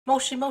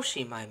Moshi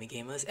Moshi Miami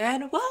gamers,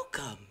 and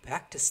welcome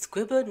back to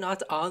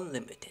ScribbleNauts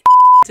Unlimited.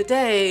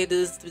 Today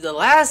is the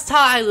last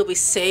time we'll be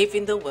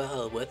saving the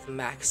world with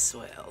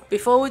Maxwell.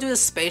 Before we do the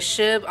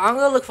spaceship, I'm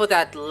gonna look for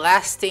that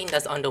last thing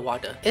that's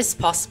underwater. It's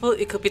possible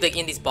it could be like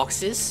in these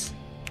boxes.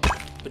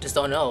 We just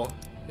don't know.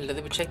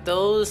 Let me check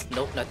those.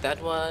 Nope, not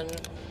that one.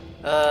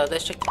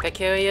 Let's check the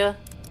back area.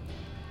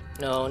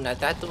 No,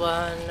 not that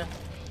one.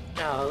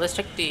 Now let's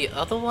check the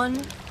other one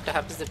that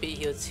happens to be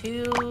here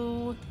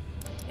too.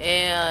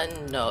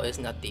 And no, it's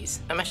not these.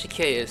 I'm actually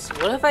curious.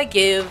 What if I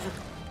give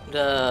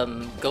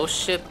the ghost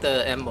ship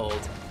the emerald?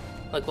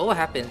 Like, what will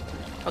happen?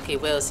 Okay,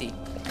 where is he?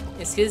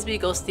 Excuse me,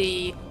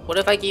 Ghosty. What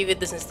if I gave it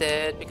this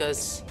instead?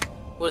 Because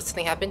will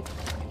something happen?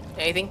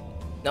 Anything?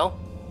 No?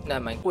 Never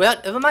mind. Well,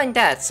 never mind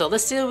that. So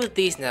let's deal with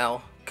these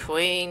now.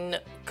 Crane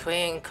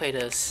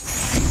craters.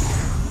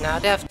 Now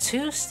they have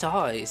 2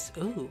 stars.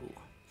 Ooh.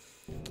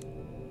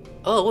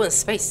 Oh, we're in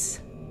space.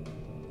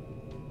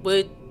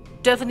 We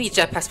definitely need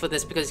jetpacks for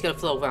this because it's gonna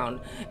float around.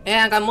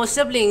 And I got more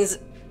siblings.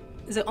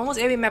 Is it almost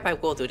every map I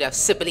go through, they have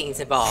siblings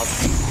involved.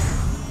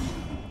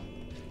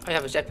 I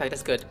have a jetpack,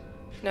 that's good.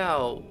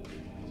 Now,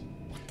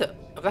 what the?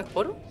 A black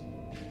portal?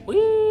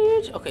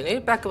 Weird. Okay, let me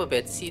back up a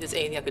bit, see if there's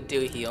anything I could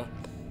do here.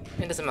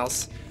 And there's a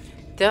mouse.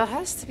 There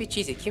has to be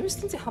cheesy. Can you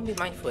just need to help me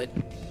mine for it?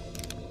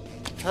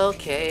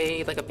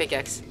 Okay, like a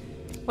pickaxe.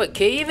 Wait,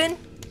 K even?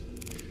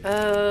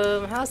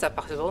 How is that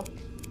possible?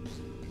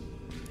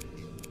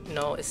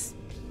 No, it's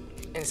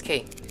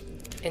K.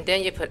 And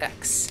then you put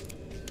X.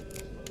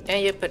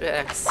 And you put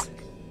X.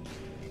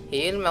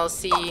 Here,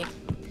 Mousy.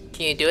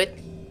 Can you do it?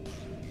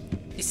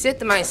 You said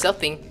to mine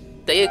something.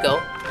 There you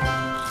go.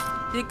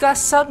 You got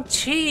some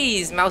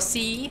cheese,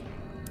 Mousy.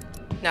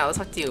 Now, let's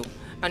talk to you.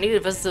 I need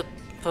a vessel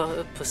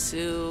to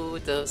pursue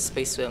the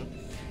space swim.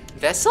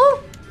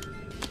 Vessel?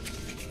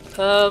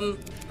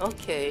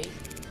 Okay.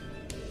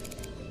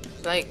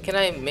 Like, can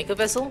I make a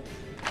vessel?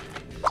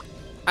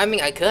 I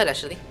mean, I could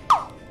actually.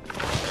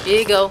 Here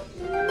you go.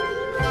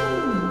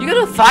 You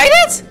gonna fight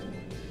it?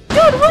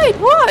 Dude, wait,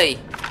 why?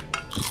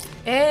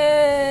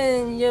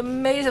 And your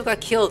mates have got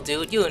killed,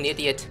 dude. You're an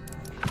idiot.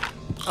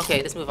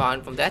 Okay, let's move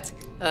on from that.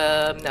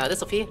 Now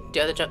this over here.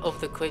 The other jump over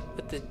the crate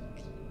with the.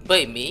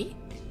 Wait, me?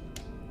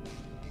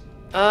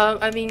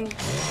 I mean,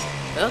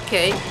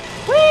 okay.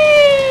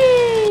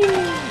 Whee!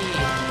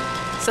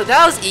 So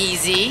that was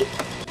easy.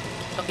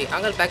 Okay,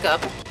 I'm gonna back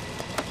up.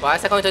 Why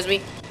is that coming towards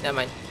me? Never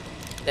mind.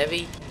 Let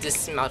me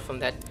dismount from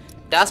that.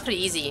 That was pretty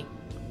easy.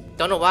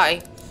 Don't know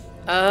why.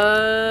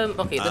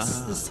 Okay,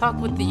 let's talk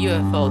with the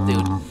UFO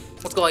dude.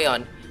 What's going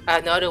on? I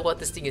have no idea what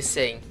this thing is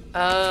saying.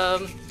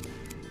 Does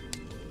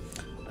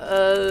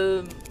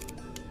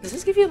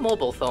this give you a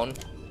mobile phone?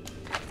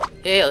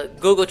 Yeah,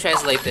 Google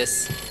Translate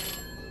this.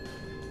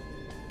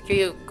 Can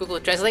you Google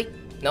Translate?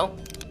 No?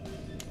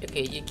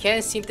 Okay, you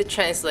can't seem to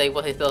translate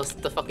what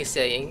the fuck he's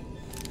saying.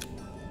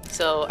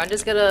 So I'm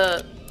just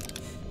gonna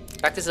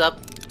back this up.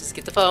 Just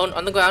get the phone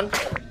on the ground.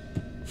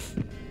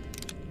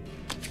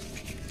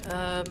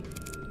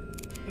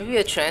 Maybe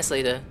a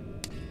translator.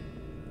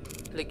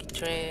 Like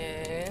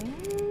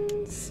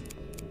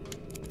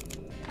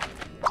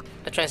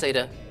a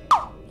translator.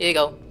 Here you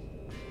go.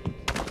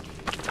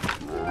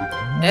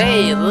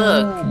 Hey,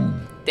 look!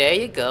 There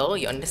you go,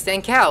 you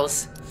understand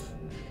cows.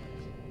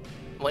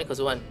 1 equals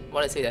 1.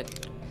 Why did I say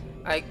that?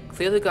 I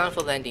clear the ground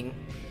for landing.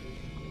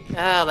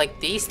 Ah, like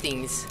these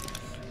things.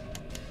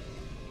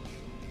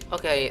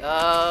 Okay,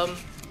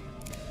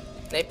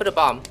 let me put a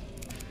bomb.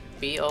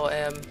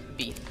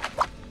 B-O-M-B.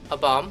 A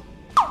bomb.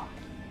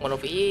 1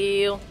 over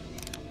here.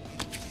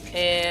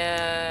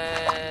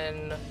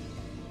 And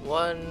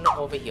 1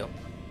 over here.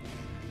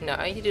 Now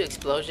I need to do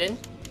explosion.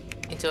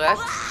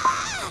 Interact.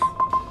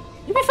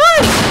 You'll be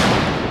fine!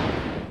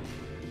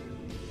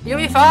 You'll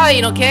be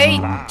fine, okay?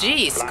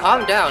 Jeez,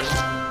 calm down.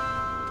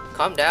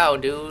 Calm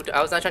down, dude.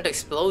 I was not trying to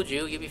explode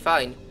you. You'll be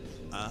fine.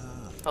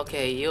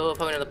 Okay, you're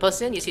probably another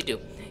person? Yes, you do.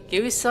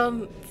 Give me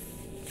some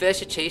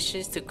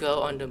vegetations to grow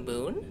on the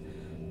moon.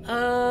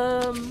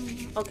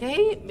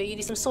 Okay, maybe you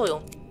need some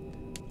soil.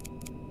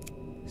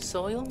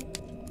 Soil?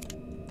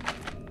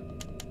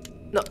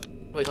 No,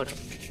 wait, hold on.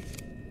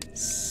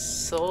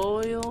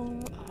 Soil?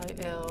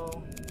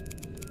 I-L...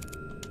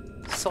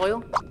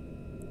 Soil?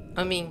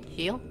 I mean,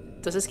 heal?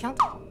 Does this count?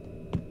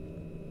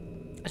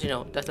 Actually,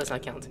 no, that does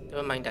not count.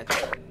 Never mind that.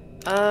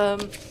 I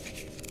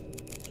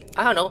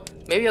don't know.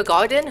 Maybe a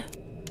garden?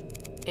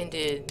 In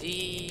the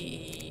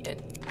D-N.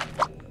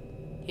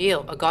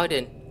 Heal, a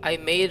garden. I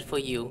made for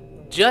you.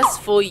 Just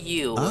for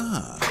you.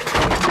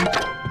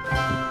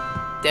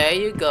 There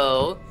you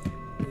go.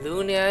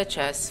 Lunar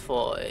chest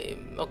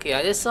form. Okay,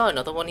 I just saw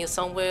another one here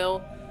somewhere.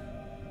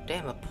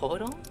 Damn, a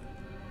portal?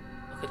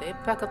 Okay, let me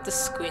back up the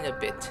screen a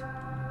bit.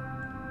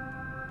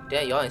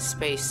 There you are in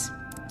space.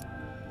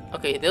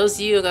 Okay, those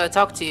of you I gotta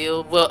talk to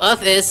you. Well,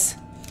 Earth is.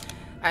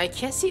 I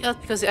can't see Earth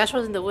because the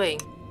asteroid's in the way.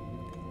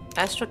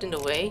 Asteroid in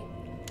the way?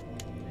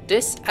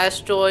 This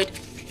asteroid.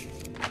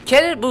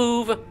 Can it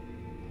move?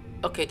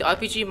 Okay, the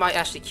RPG might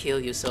actually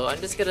kill you, so I'm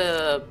just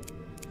gonna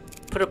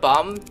put a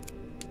bomb.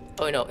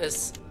 Oh no,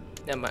 it's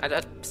Never mind,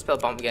 I spell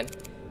bomb again.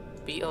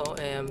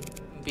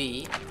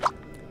 B-O-M-B.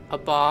 A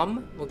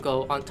bomb will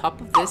go on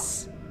top of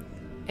this,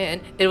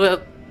 and it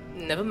will,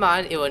 never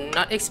mind, it will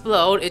not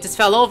explode, it just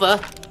fell over.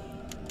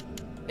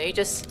 Let me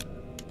just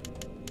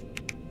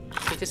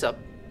pick this up.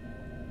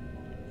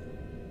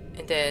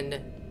 And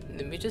then,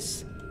 let me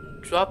just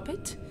drop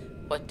it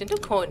right in the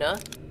corner.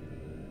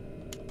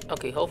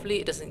 Okay, hopefully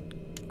it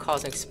doesn't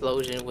cause an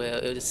explosion where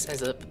it just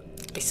ends up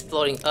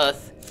exploding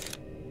Earth.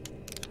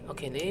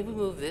 Okay, let me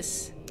remove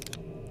this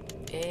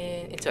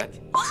and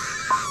interact.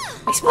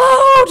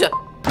 Explode!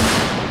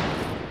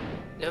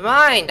 Never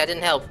mind, that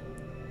didn't help.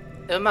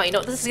 Never mind, you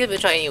know, let's give it a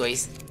try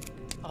anyways.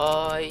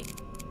 I-P-G...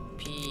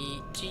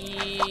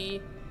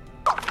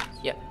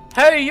 Yeah.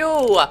 Hey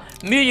you!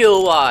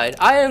 Meteorite!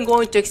 I am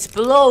going to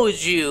explode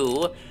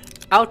you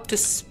out to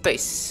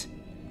space.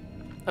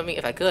 I mean,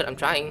 if I could, I'm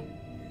trying.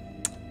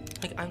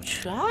 Like, I'm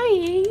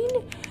trying.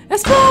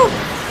 Let's go!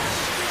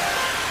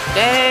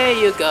 There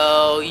you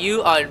go.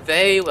 You are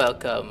very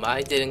welcome.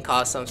 I didn't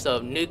cause some sort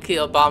of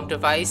nuclear bomb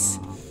device.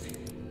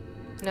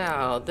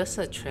 Now, there's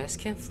a trash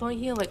can floating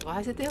here. Like,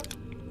 why is it there?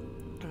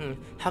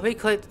 How do we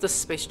collect the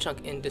space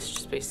chunk in this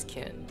space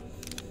can?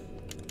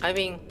 I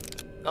mean,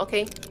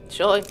 okay,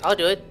 sure, I'll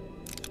do it.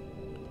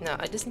 Now,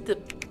 I just need to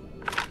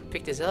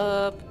pick this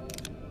up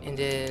and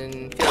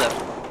then fill it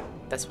up.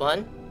 That's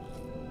one.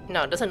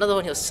 Now, there's another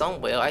one here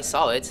somewhere. I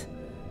saw it.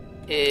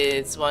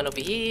 It's one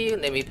over here.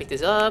 Let me pick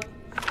this up.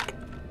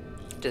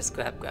 Just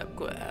grab.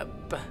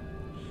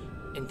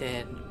 And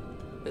then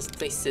let's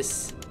place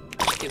this.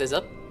 Pick this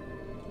up.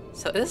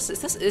 So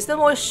is there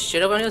more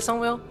shit around here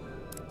somewhere?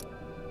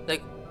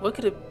 Like, what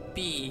could it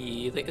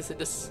be? Like, is it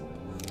this?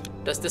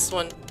 Does this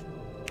one?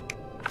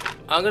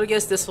 I'm gonna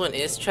guess this one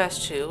is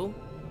trash too.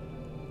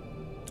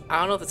 I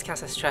don't know if this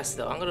counts as trash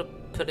though. I'm gonna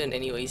put it in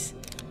anyways.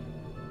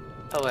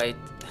 Alright,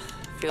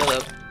 fill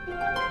it up.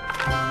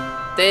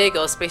 There you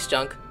go, space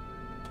junk.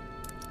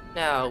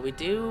 Now we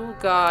do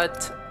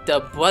got the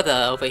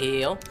brother over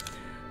here.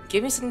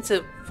 Give me something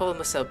to follow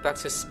myself back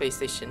to the space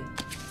station.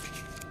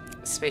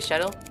 Space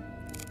shuttle.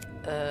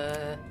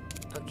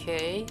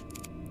 Okay.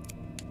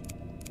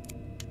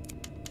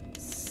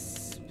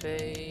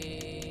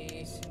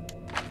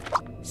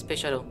 Space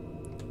shuttle.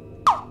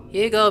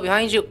 Here you go,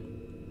 behind you.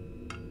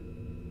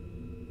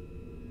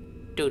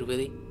 Dude,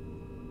 really?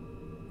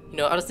 You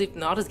know, I'll just give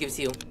it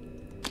to you.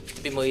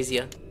 It'll be more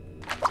easier.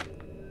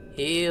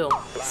 Here,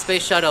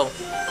 space shuttle.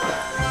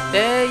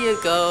 There you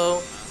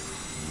go.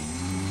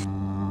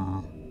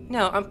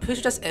 Now, I'm pretty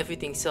sure that's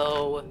everything,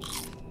 so...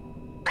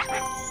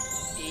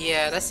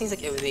 Yeah, that seems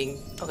like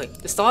everything. Okay,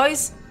 the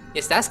stars?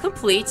 Yes, that's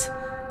complete.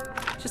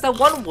 Just that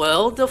one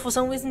world, though, for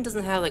some reason,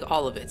 doesn't have, like,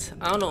 all of it.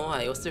 I don't know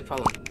why. What's the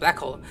problem? Black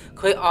hole.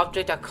 Create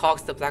object that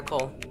clogs the black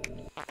hole.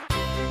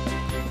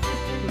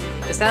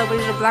 Is that what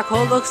a black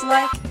hole looks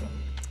like?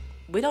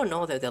 We don't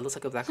know that looks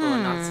like a black hole or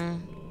not.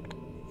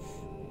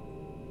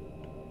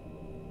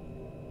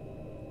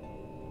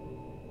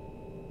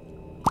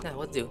 Now,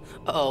 what to do?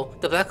 Uh-oh.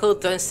 The black hole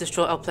threatens to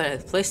destroy our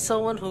planet. Place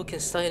someone who can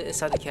study it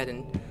inside the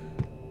cabin.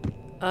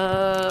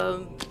 A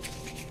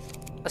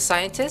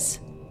scientist?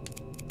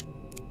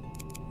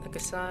 Like a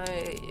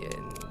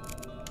scientist.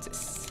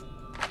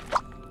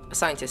 A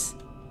scientist.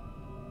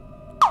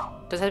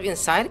 Does it have to be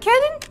inside the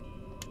cannon?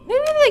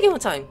 Maybe they give him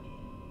time.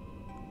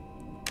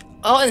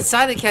 Oh,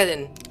 inside the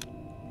cannon.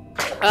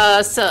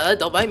 Sir,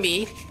 don't mind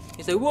me.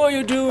 He's like, what are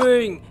you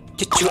doing?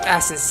 Get your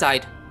ass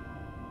inside.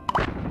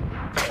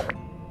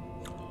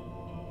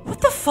 What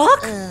the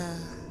fuck?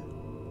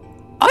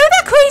 Are you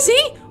that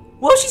crazy?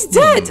 Well, she's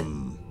dead.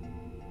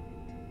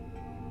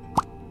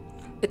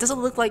 It doesn't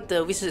look like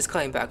the research is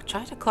coming back.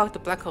 Try to clog the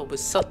black hole with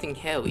something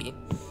hairy.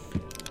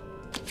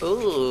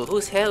 Ooh,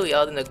 who's hairy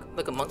other than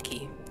like a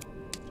monkey?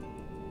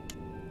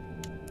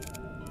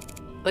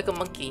 Like a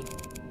monkey.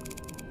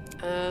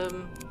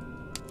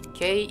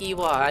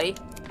 K-E-Y.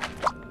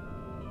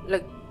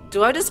 Like,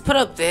 do I just put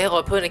up there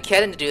or put in a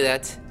cannon to do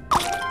that?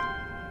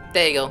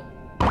 There you go.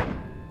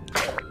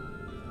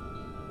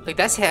 Like,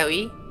 that's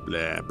hairy.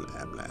 Blah,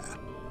 blah, blah.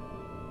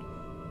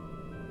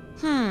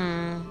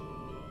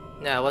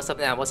 Now, what's up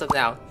now? What's up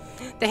now?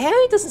 The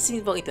hairy doesn't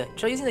seem wrong either.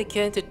 Try using the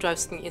cannon to drive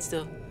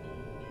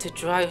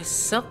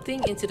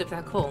something into the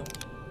black hole.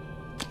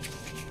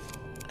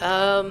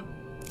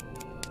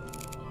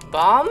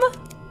 Bomb?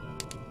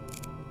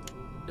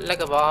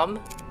 Like a bomb.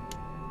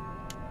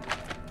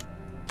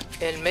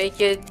 And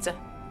make it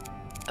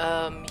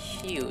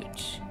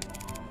huge.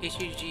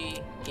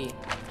 H-U-G-E.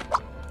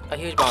 A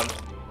huge bomb.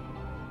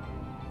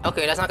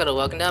 Okay, that's not gonna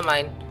work. Never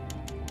mind.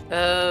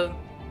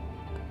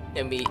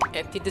 Let me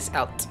empty this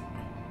out.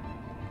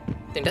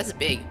 Then that's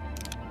big.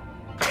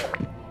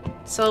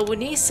 So we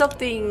need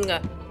something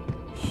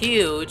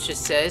huge, it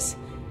says.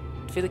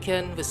 Fill the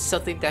can with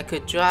something that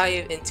could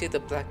drive into the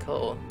black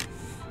hole.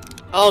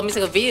 Oh, it means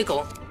like a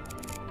vehicle.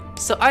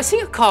 So I see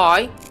a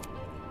car.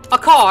 A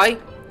car?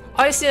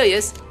 Are you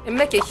serious? And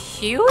make it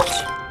huge?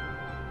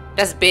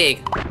 That's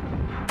big.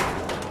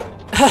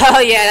 Oh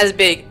yeah, that's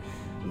big.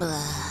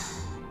 Blah.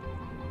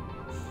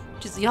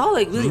 Just y'all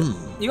like really,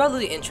 you got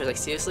really interest, like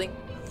seriously?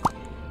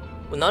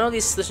 Well, none of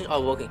these solutions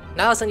are working.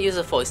 Now it's on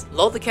user voice.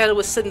 Load the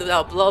catalyst cylinder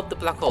without blow up the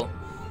black hole.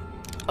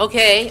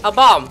 Okay, a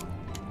bomb.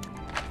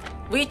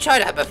 We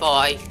tried that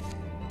before.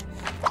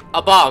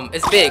 A bomb.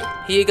 It's big.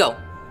 Here you go.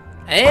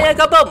 And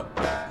a boom.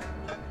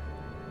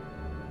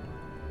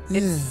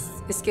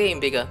 It's getting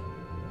bigger.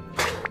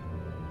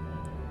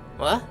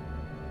 What?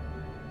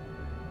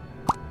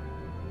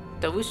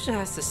 The Wusha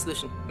has the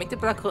solution. Make the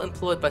black hole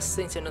employed by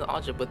sitting to another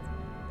object with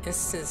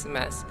instance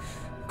mass.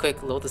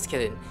 Quick, load the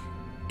skeleton.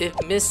 If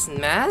miss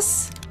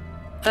mass?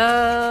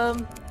 I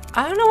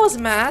don't know what's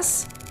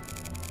mass.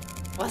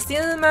 What's the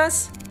other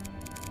mass?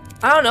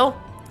 I don't know.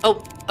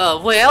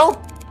 Oh,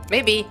 well,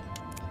 maybe.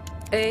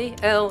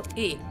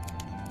 A-L-E.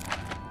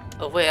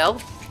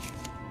 Well,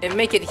 and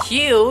make it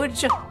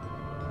huge. No,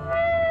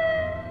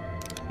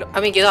 I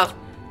mean, get off.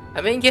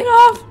 Get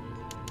off.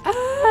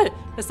 Ah,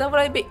 that's not what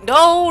I mean.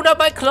 No, not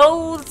my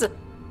clothes.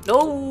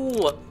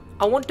 No,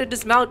 I want to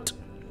dismount.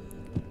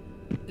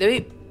 Let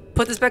me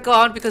put this back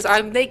on because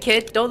I'm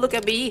naked. Don't look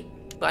at me.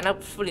 But I'm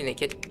not fully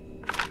naked.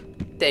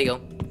 There you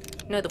go.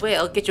 No, the way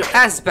I'll get your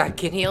ass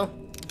back in here.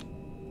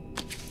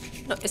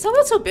 No, is that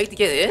one so big to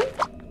get in?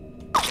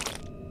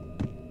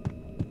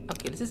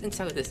 Okay, this is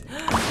inside of this.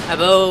 Ah,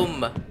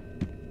 boom.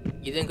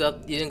 You didn't go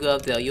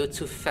up there. You're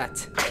too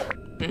fat.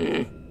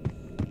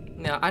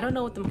 Now, I don't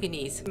know what the monkey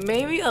needs.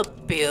 Maybe a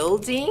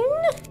building?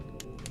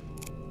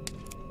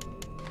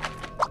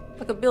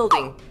 Like a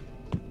building.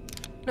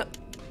 No.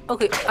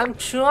 Okay, I'm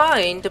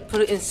trying to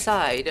put it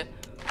inside.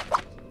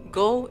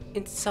 Go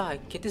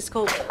inside. Can this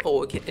go?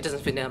 Oh, okay, it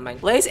doesn't fit. Never mind.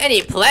 Place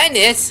any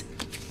planets?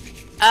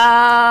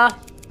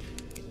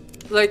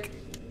 Like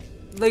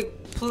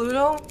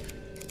Pluto?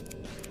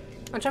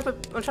 I'm trying to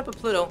put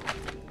Pluto.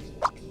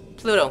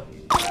 Pluto.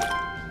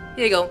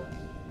 Here you go.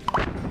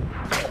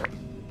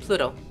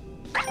 Pluto.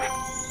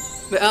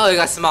 Oh, it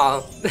got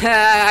small.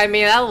 I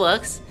mean, that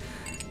works.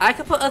 I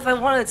could put Earth if I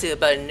wanted to,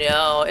 but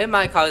no, it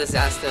might cause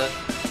disaster.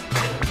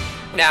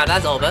 Now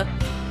that's over.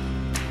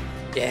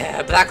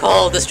 Yeah, black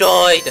hole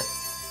destroyed.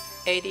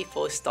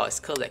 84 stars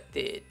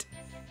collected.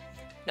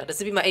 Now this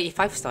will be my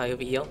 85 star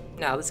over here.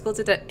 Now let's go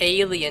to the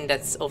alien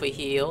that's over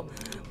here.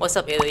 What's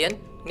up, alien?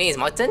 Name is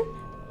Martin.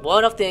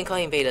 What of the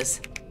incoming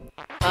invaders?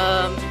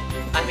 I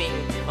mean,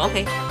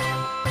 okay.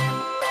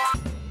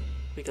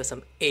 We got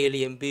some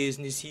alien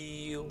business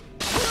here.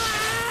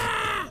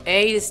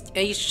 Hey,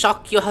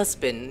 shock your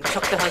husband.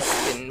 Shock the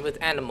husband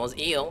with animals.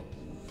 Ew.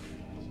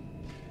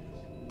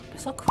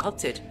 It's so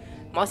corrupted.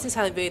 Martians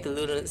have invaded the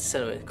lunar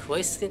settlement.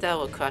 Coincidentally, that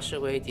will crash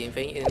away the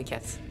invading alien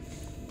cats.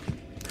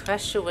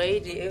 Crash away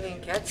the alien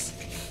cats?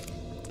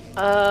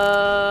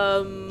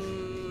 I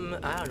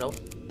don't know.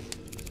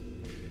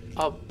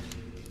 A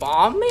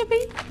bomb,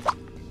 maybe?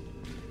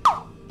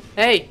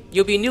 Hey,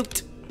 you'll be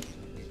nuked.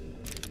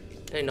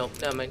 Hey, no,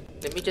 never mind.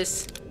 Let me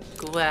just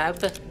grab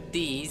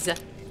these.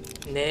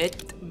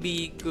 Let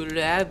me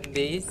grab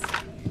this.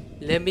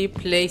 Let me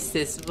place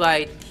this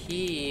right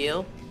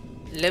here.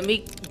 Let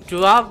me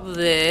drop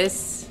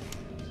this.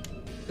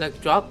 Like,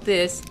 drop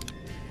this.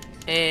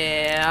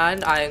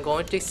 And I am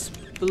going to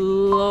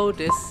explode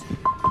this.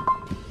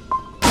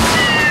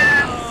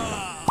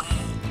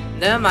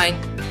 Never mind.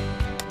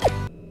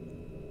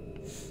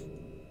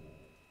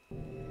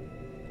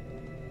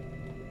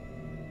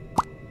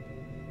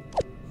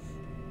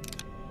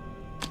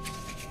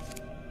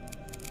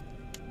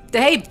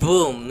 They hate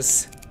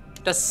booms.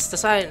 That's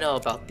what I know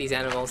about these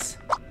animals.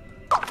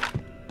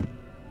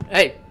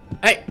 Hey,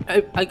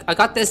 I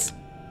got this.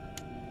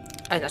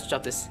 Let's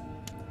drop this.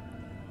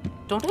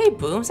 Don't they hate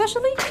booms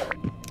actually?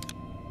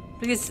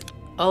 Because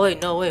oh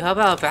wait, no wait. How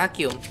about a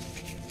vacuum?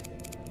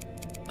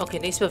 Okay,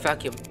 they spell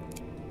vacuum.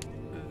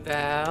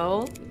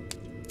 Val.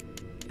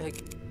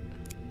 Like,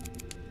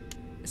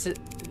 is it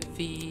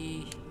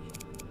V?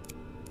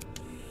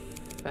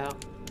 Val.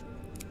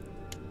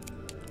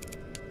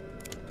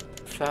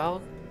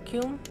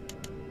 Vacuum?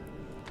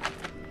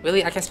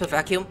 Really? I can't spell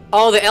vacuum?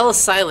 Oh, the L is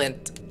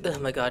silent. Oh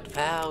my god,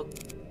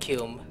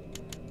 vacuum.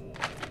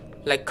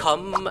 Like,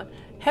 come.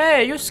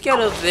 Hey, you're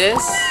scared of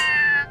this?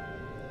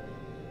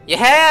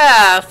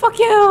 Yeah! Fuck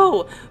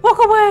you! Walk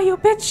away, you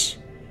bitch!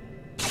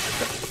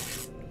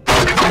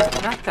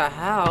 Not the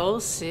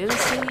house,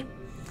 seriously?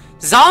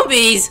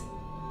 Zombies!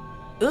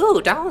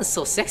 Ooh, that one's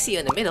so sexy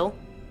in the middle.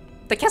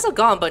 The cats are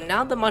gone, but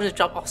now the monsters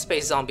drop off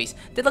space zombies.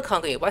 They look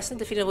hungry. Why isn't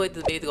defeating away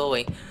the baby to go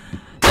away?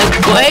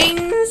 Like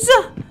brains!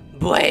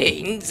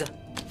 Brains!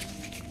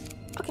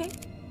 Okay.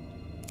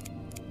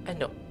 And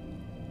no.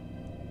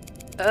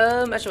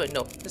 Actually wait,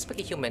 no. Let's make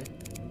a human.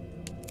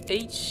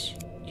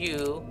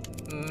 H-U-men.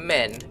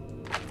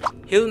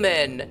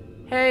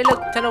 Human! Hey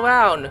look, turn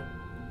around!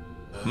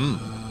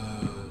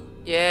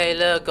 Yeah,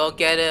 look, go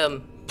get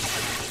him!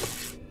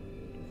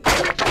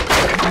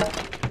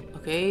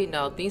 Okay,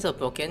 now things are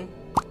broken.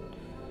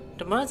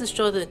 The mines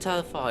destroyed the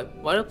entire farm.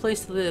 What a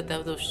place to live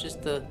that was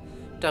just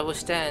that would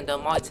stand the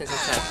Martins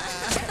attack.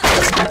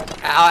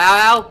 Ow, ow,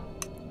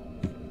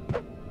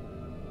 ow!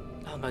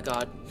 Oh my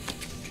god.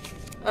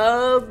 I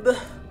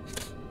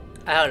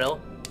don't know.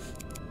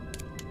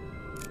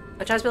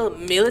 I'm trying to build a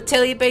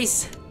military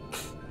base.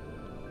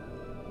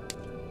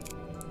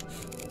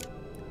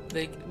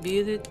 Like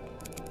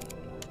military.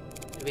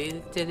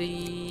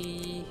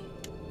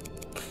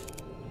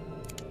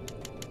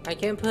 I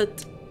can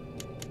put.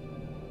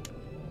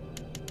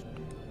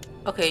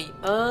 Okay,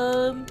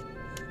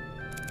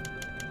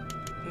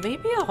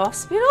 maybe a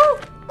hospital?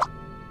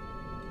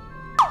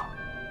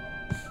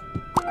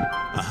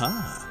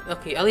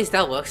 Okay, at least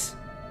that works.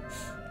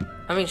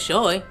 I mean,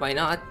 sure, why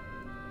not?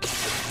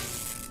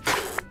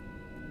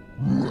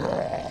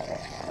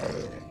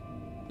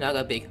 Now I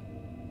got big.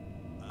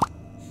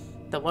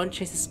 The one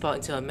changes the spot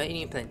into a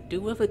main plan.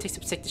 Do whatever it takes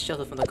to protect the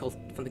shelter from the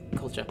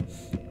culture.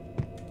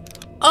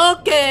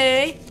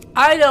 Okay,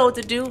 I know what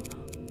to do.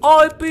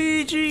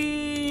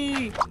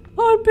 RPG!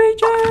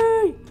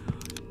 RPG!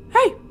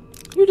 Hey,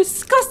 you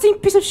disgusting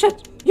piece of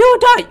shit! You will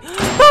die!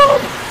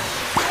 Boom!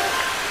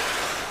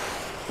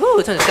 Ooh,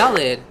 it's on a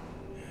salad.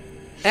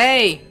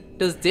 Hey,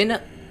 there's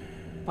dinner.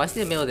 Why is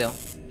there a meal there?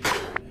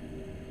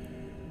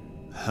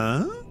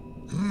 Huh?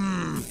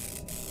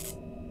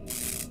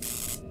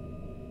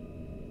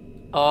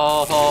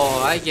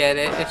 Oh, I get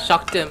it. It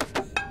shocked him.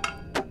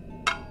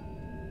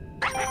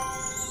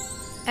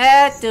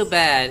 Too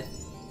bad.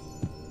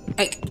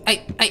 Hey,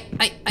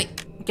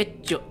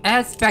 get your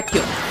ass back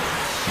here.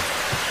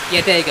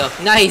 Yeah, there you go.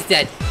 Now he's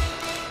dead.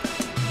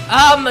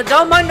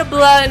 Don't mind the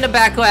blood in the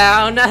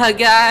background,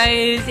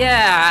 guys.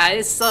 Yeah,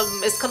 it's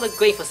color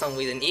green for some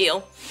reason.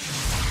 Ew.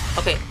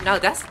 Okay, now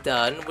that's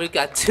done. We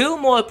got 2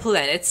 more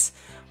planets.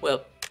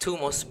 Well, 2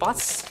 more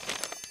spots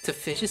to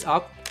finish this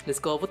up. Let's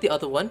go with the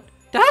other one.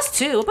 That has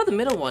 2. What about the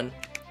middle one?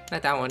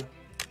 Not that one.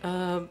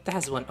 That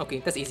has 1. Okay,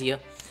 that's easier.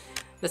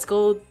 Let's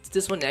go to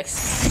this one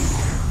next.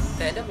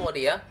 Then the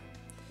Modia.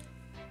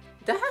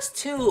 That has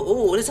 2.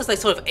 Ooh, this is like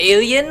sort of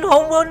alien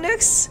homeworld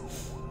next.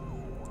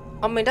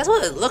 I mean, that's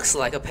what it looks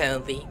like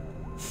apparently.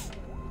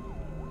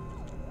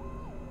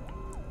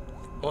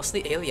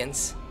 Mostly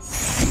aliens.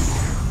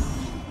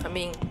 I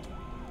mean,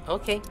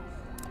 okay.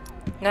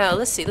 Now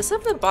let's see. Let's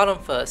have the bottom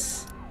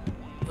first.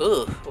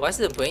 Ooh, why is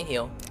there a brain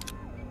here?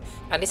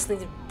 I need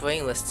something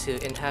brainless to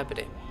inhabit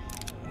it.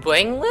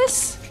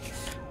 Brainless?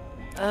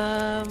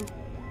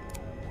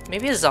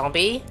 Maybe a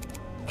zombie?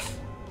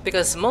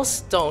 Because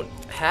most don't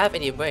have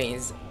any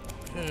brains.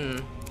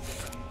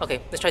 Okay,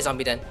 let's try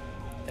zombie then.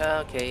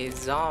 Okay,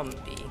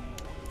 zombie.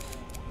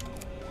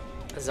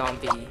 A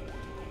zombie.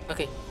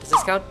 Okay, does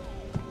this count?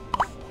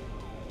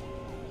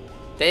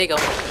 There you go.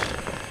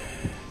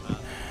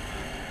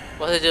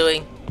 What's it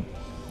doing?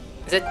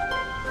 Is it?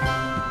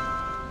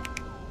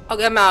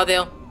 Okay, I'm out of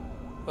there.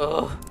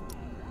 Oh.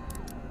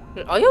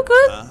 Are you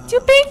good? You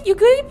big? You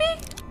good, big?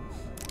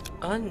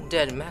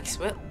 Undead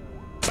Maxwell.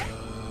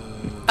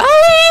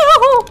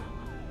 Oh!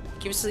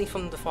 Give me something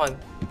from the farm.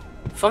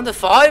 From the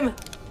farm?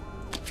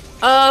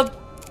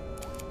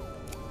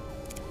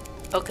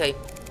 Okay.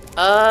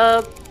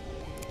 I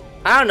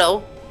don't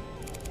know.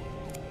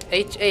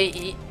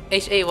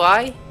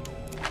 H-A-Y?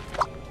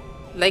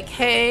 Like,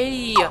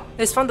 hey,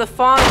 it's from the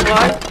farm,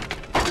 right?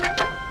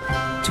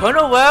 Turn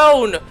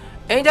around!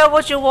 Ain't that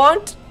what you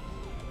want?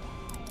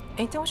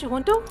 Ain't that what you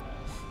want, though?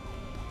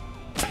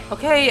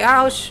 Okay,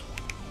 ouch.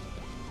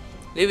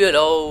 Leave it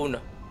alone.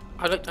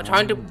 I'm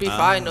trying to be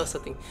fine or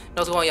something.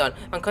 What's going on?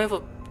 I'm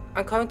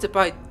coming to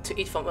buy to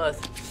eat from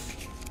Earth.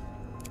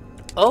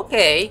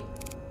 Okay.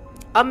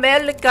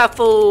 America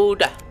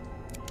food.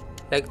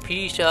 Like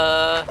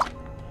pizza.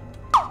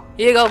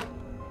 Here you go.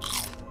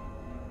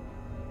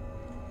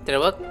 Did it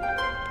work?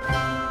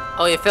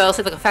 Oh, you fell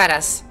asleep like a fat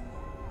ass.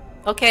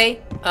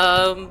 Okay.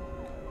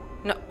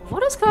 Now,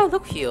 what does kind of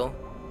look here?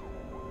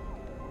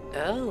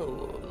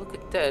 Oh, look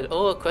at that.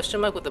 Oh, a question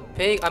mark with a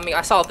pig. I mean,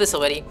 I saw this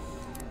already.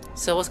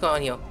 So what's going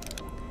on here?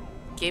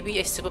 Give me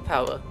a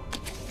superpower.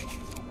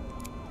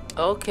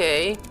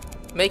 Okay.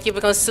 Make you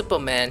become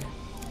Superman.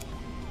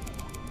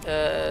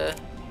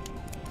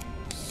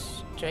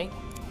 Strength.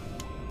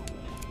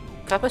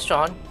 Kappa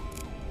strong.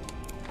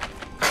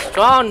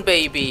 Strong,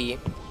 baby.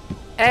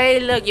 Hey,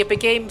 look, you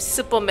became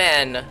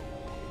Superman.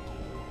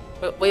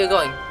 Where you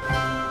going?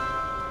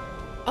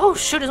 Oh,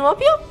 shoot, there's more up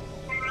here?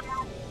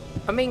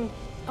 I mean,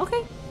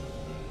 okay.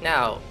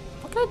 Now,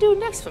 what can I do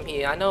next from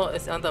here? I know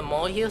it's on the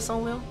mall here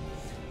somewhere.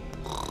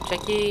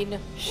 Checking.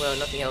 Well,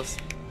 nothing else.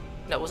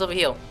 No, what's over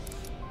here?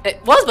 Hey,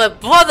 what's my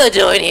brother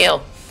doing here?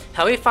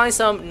 How we find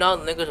some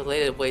non-language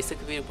related ways to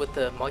compete with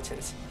the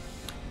Martins?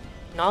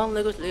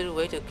 Non-language related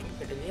way to compete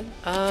with alien?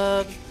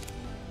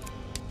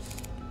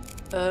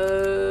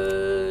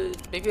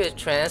 Maybe a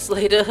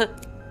translator?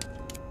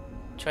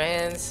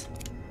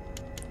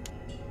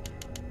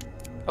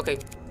 Okay.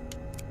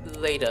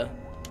 Later.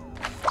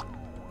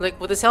 Like,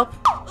 will this help?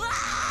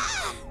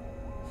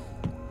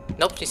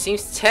 Nope, she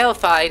seems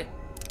terrified.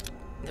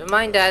 Never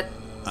mind that.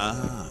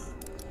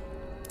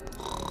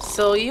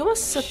 So you want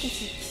something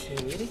to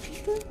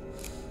communicate with?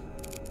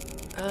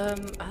 I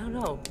don't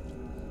know.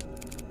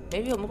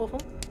 Maybe a mobile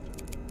phone?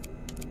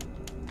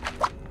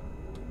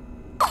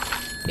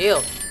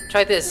 Ew,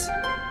 try this.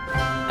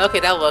 Okay,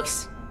 that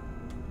works.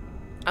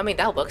 I mean,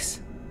 that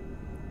works.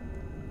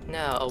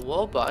 Now, a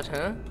robot,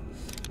 huh?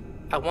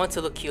 I want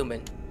to look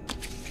human.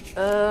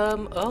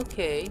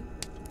 Okay.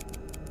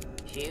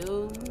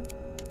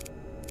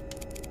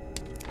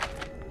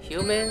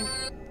 Human?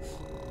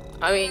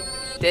 I mean,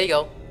 there you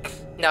go.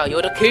 Now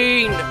you're the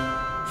king!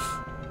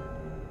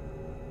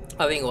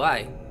 I mean,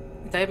 why?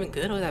 Is that even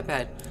good or that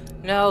bad?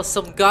 Now,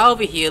 some guy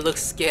over here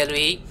looks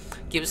scary.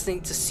 Gives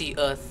things to see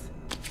Earth.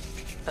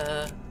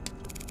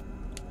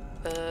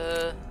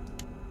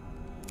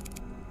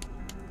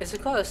 Is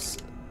it called a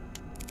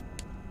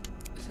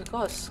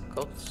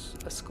scope?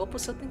 A scope or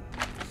something?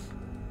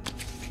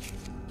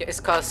 Yeah, it's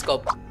called a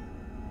scope.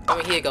 I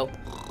mean, here you go.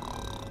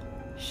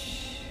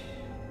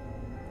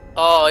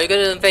 Oh, you're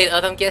gonna invade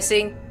Earth, I'm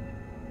guessing?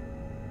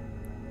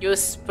 You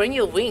spread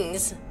your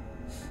wings.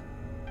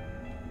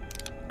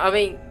 I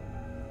mean,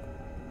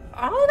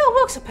 I don't know how that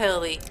works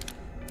apparently.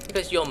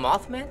 Because you're a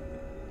Mothman?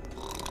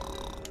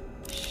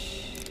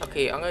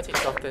 Okay, I'm gonna take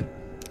it off then.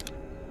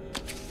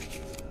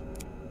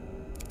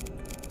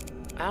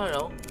 I don't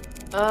know.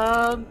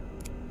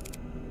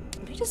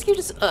 Let me just give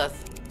this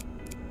Earth.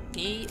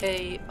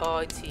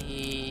 E-A-R-T-H.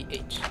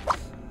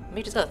 Let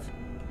me just Earth.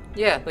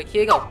 Yeah, like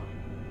here you go.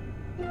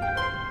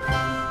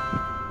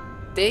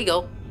 There you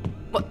go.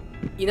 What?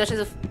 You're not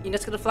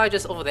gonna fly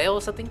just over there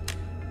or something?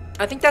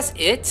 I think that's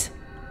it.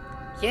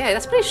 Yeah,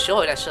 that's pretty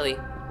short actually.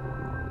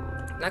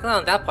 Not gonna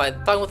on that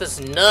part. Talking with this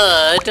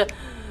nerd.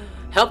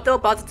 Help the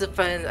robot to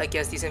defend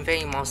against these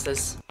invading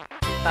monsters.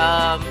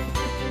 I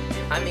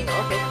mean,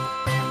 okay.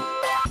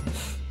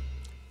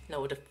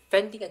 No,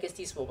 defending against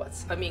these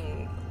robots. I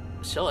mean,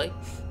 sure.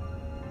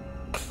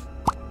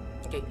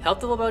 Okay, help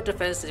the robot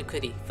defend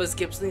security. First,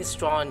 Gibson is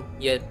strong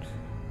yet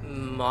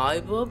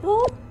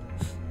mobbable.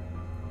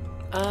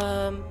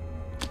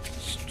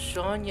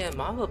 Strong yet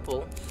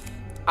mobbable.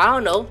 I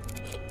don't know.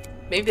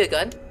 Maybe a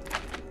gun.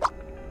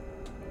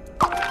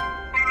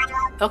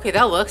 Okay,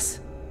 that works.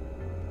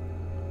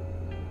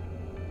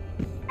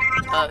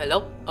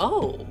 Hello?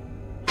 Oh.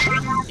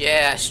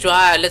 Yeah,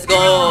 stride, let's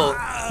go.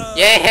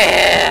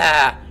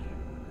 Yeah!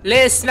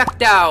 Let's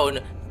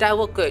smackdown. That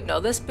worked good. Now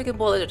let's pick a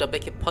ball later to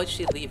make it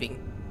partially leaving.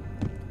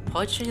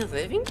 Partially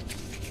living?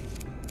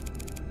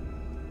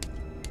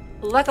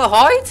 Like a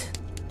heart?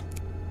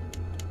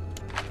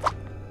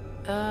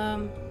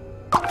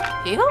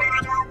 Heal?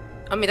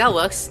 I mean, that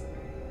works.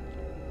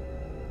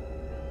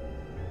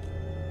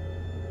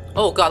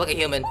 Oh god, look at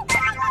human.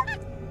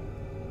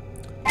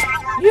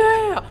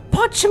 Yeah!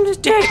 Punch him in the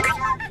dick!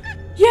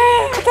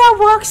 Yeah, that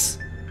works!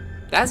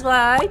 That's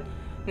right.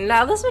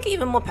 Now let's make it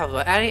even more powerful,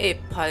 adding a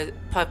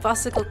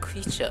pythosical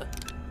creature.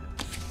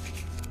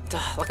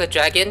 Like a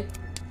dragon?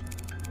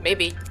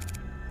 Maybe.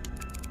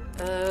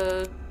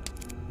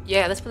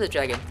 Yeah, let's put a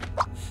dragon.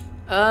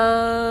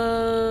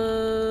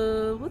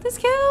 Will this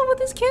count? Will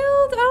this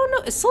count? I don't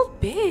know. It's so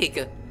big.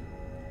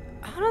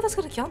 I don't know if that's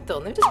gonna count though.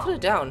 Let me just put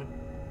it down.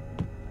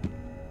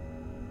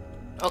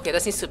 Okay,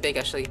 that seems too big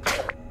actually.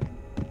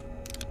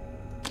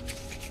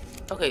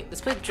 Okay,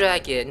 let's put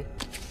dragon.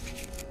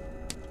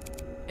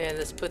 And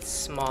let's put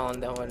small on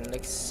that one,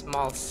 like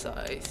small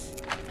size.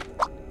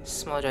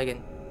 Small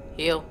dragon.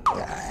 Heal.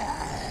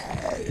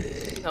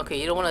 Okay,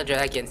 you don't want a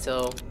dragon,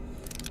 so...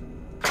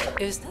 If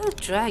it's not a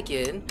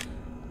dragon,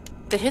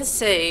 the hint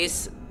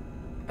says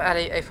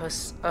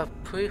a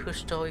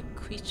prehistoric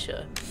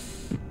creature.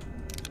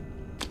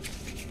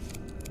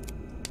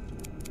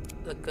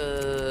 Like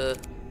a...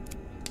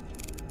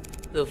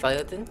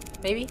 Leviathan,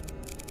 maybe?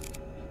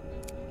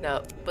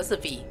 Now, what's the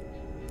V?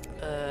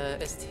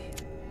 ST.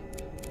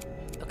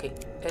 Okay,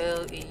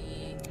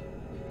 L-E...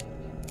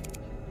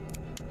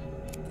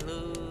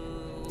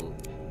 Blue...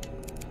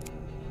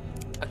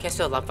 I can't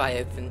spell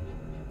Leviathan.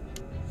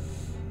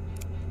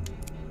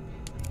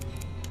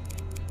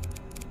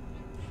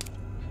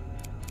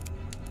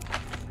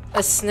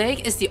 A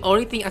snake is the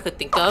only thing I could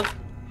think of.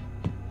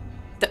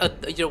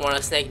 You don't want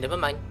a snake, never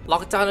mind.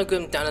 Lock down a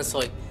grim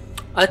dinosaur.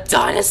 A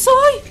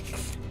dinosaur?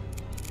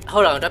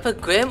 Hold on, do I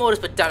put Grim or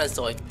just put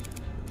dinosaur?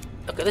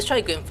 Okay, let's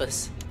try Grim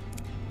first.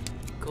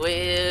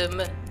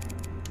 Grim.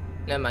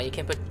 Never mind, you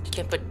can't put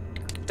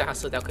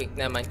dinosaur down. Okay,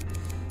 never mind.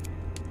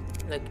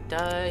 Like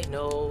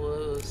dinosaur.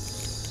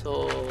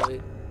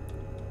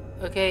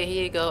 Okay,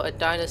 here you go, a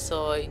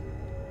dinosaur.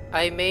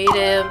 I made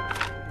him.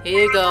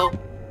 Here you go.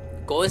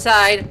 Go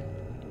inside.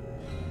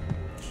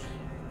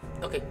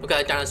 Okay, we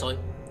got a dinosaur.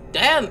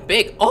 Damn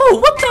big. Oh,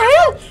 what the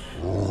hell?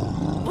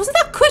 Wasn't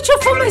that creature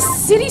from my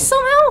city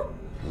somehow?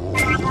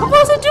 What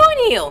was it doing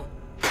here?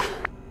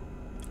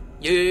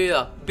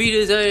 Yeah, beat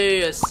his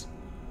ass.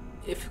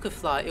 If you could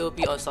fly, it would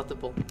be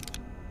unstoppable.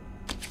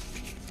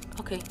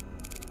 Okay.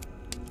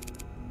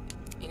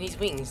 It needs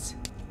wings.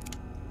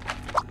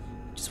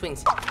 Just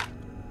wings.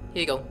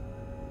 Here you go.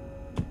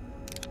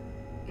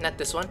 Not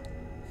this one.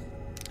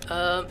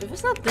 If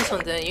it's not this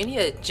one, then you need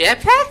a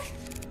jetpack?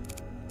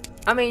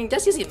 I mean,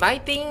 that's usually my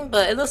thing,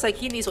 but it looks like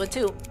he needs one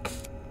too.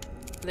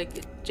 Like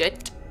a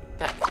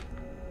jetpack.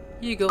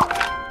 Here you go.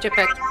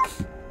 Jetpack.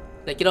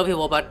 Like, get over here,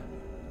 robot.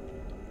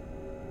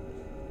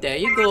 There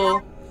you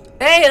go.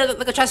 Hey, look,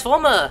 like a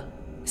transformer.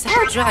 Is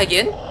that a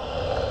dragon?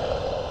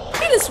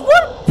 It just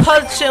one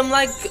punch him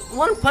like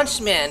One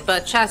Punch Man,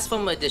 but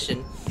Transformer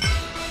edition.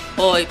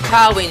 Or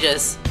Power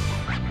Rangers.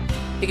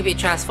 It could be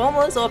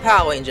Transformers or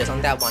Power Rangers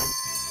on that one.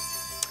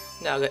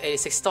 Now I got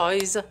 86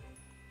 stars.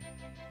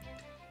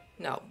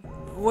 Now,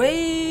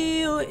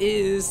 where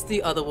is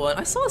the other one?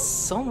 I saw it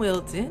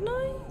somewhere, didn't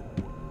I?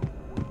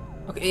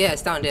 Okay, yeah,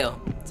 it's down there.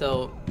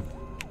 So,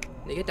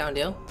 they get down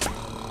there.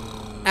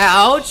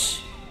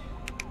 Ouch!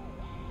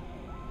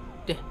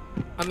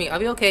 I mean, I'll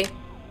be okay.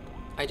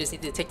 I just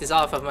need to take this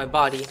off of my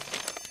body.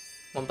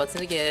 One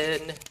button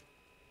again.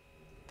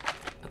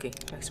 Okay,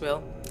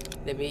 Maxwell.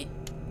 Let me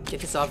get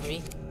this off of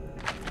me.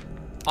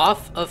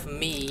 Off of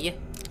me.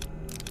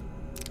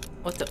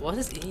 What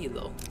is E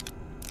though?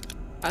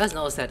 I just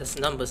noticed that there's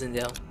numbers in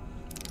there.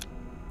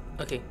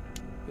 Okay,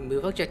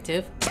 remove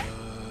objective.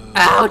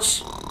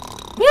 Ouch!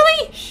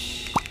 Really?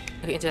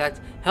 Okay,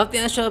 interact. Help the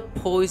astral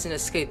poison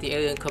escape the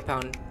alien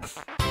compound.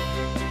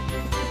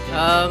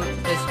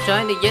 It's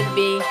trying to get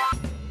me.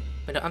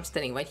 But I'm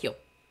standing right here.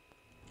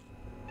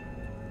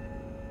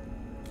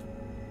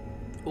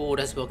 Oh,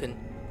 that's broken.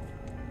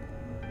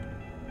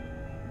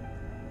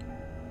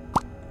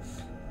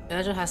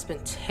 Angel has been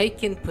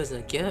taken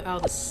prisoner. Get her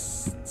out of the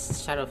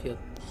shadow field.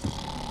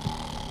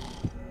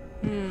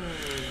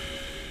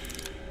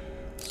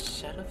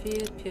 Shadow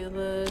field,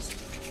 pillars.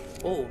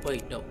 Oh,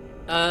 wait, no.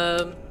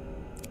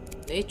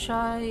 They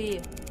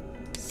try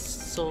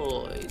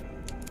sword.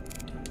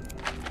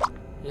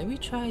 Let me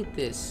try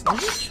this.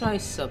 Let me try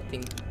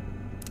something.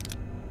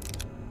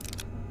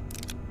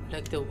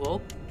 Like the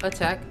rope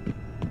attack.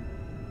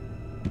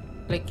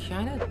 Like,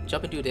 can I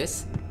jump and do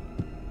this?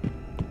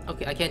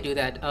 Okay, I can't do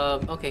that.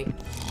 Okay.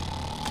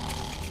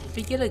 If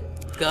we get a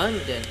gun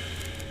then.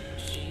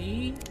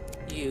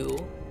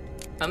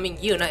 I mean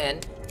U, not N.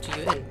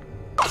 G-U-N.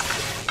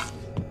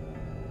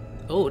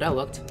 Oh, that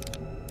worked.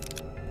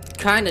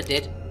 Kinda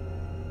did.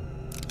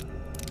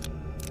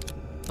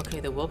 Okay,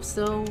 the ropes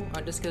though,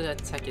 I'm just gonna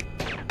attack it.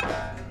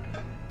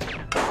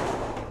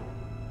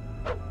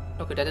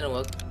 Okay, that didn't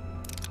work.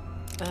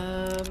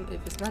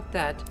 If it's not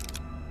that,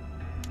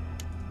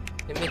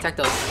 let me attack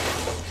those.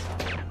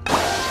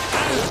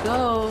 There we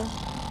go.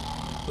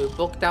 We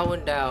broke that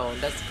one down.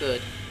 That's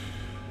good.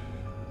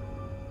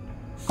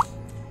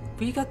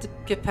 We got to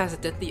get past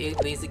the deadly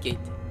laser gate.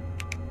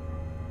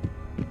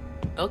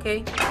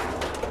 Okay.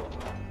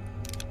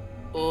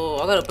 Oh,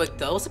 I gotta break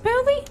those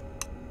apparently?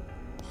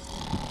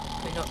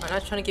 Wait, no, I'm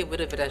not trying to get rid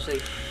of it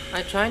actually.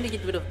 I'm trying to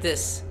get rid of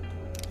this.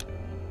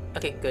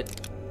 Okay, good.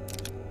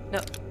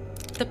 Now,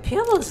 the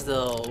pillars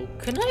though,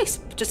 can I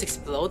just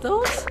explode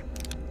those?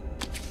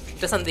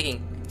 That's what I'm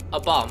thinking. A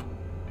bomb.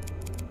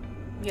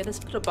 Yeah, let's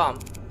put a bomb.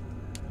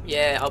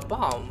 Yeah, a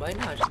bomb. Why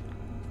not?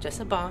 Just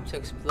a bomb to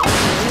explode.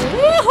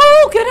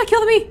 Woohoo! Can that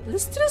kill me?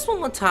 Let's do this one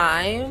more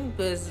time.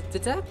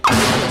 Did that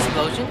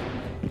explosion?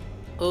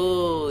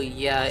 Oh,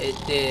 yeah, it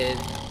did.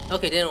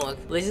 Okay, didn't work.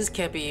 Lasers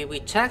can be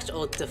recharged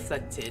or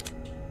deflected.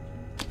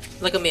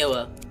 Like a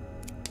mirror.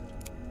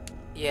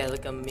 Yeah,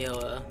 like a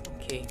mirror.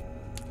 Okay.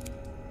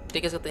 I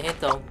think I got the hint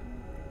though.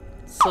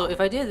 So if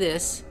I did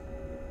this...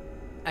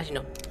 Actually,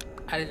 no.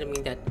 I didn't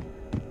mean that.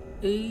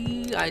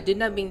 I did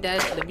not mean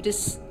that. Let me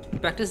just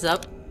back this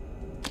up.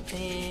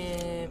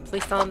 And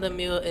place down the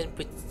mirror in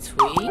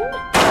between.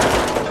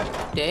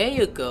 There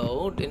you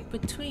go. In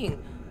between.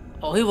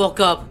 Oh, he woke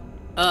up.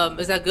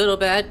 Is that good or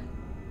bad?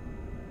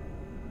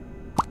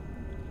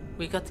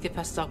 We got to get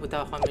past the dog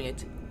without harming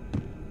it.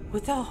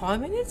 Without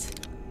harming it?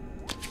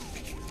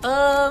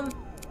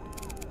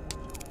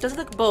 Does it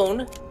like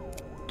bone?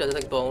 Does it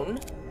like bone?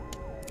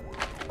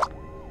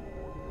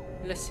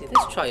 Let's see,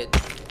 let's try it.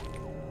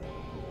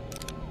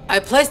 I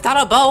placed down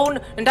a bone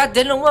and that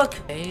didn't work.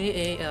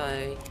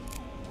 A-A-I-E-N.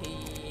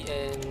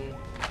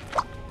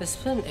 Let's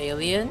put an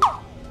alien.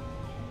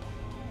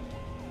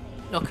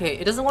 Okay,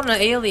 it doesn't want an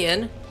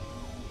alien.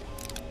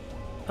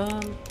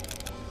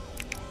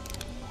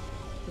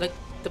 Like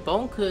the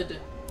bone could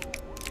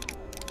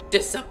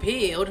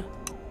disappeared.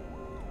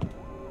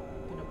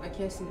 I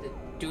can't seem to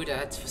do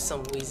that for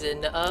some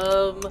reason.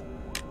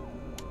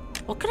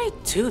 What can I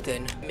do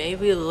then?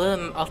 Maybe lure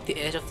him off the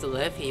edge of the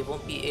levee. He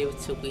won't be able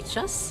to reach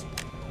us.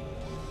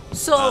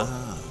 So,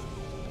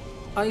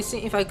 are you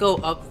saying if I go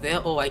up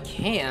there? Oh, I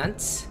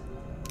can't.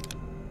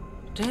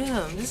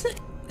 Damn, this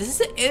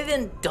is an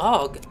alien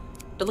dog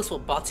that looks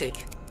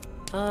robotic.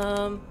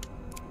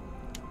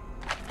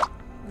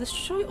 Let's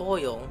try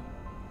oil.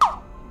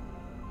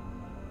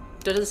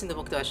 That doesn't seem to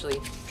work though, actually.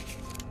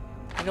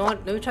 You know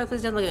what? Let me try to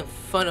place it down like in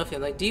front of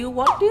him. Like, do you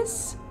want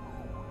this?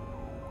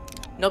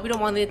 Nope, you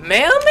don't want it.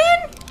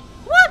 Mailman?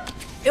 What?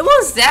 It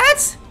was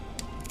that?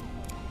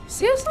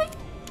 Seriously?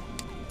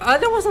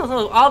 There was no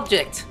little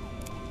object.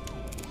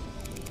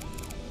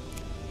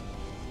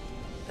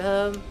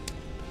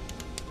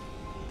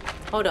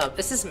 Hold up.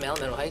 This is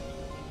mailman, right?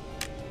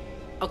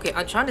 Okay,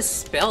 I'm trying to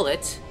spell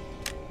it.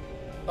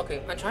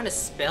 Okay, I'm trying to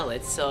spell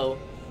it, so...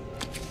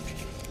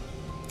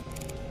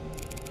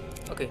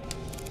 Okay.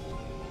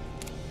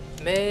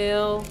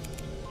 Mail.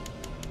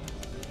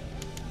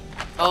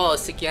 Oh,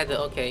 it's together,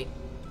 okay.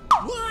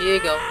 Here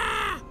you go.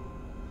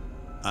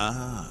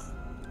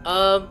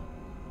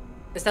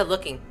 It's not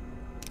looking.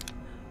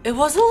 It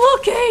wasn't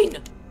looking!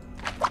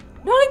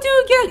 No, I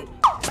do again!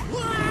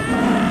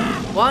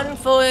 One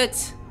for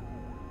it!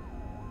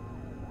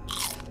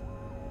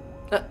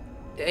 I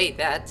ate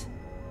that.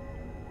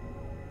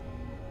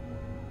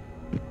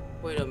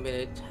 Wait a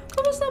minute. How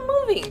come it's not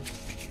moving?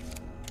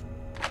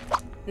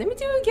 Let me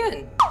do it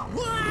again.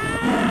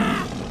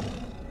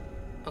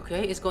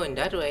 Okay, it's going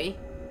that way.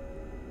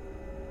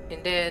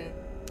 And then...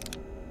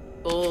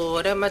 oh,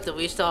 I'm about to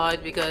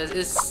restart because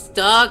it's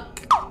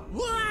stuck.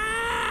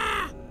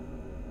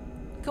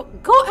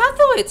 Go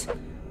after it!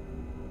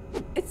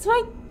 It's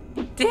right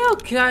there.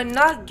 Can I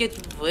not get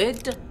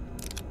rid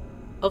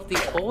of the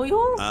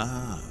oil?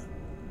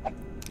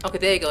 Okay,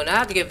 there you go. Now I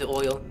have to give the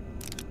oil.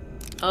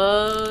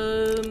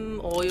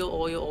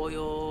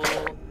 Oil.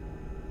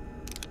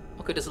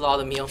 Okay, there's a lot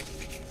of meal.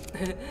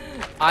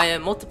 I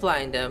am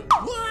multiplying them.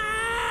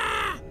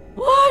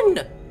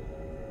 One!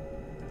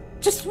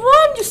 Just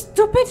one, you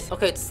stupid!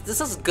 Okay, this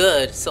is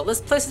good. So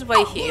let's place it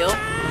right here.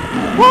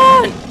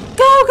 One!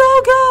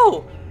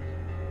 Go!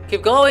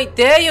 Keep going.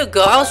 There you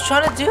go. I was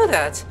trying to do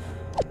that.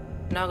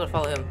 Now I'm gonna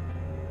follow him.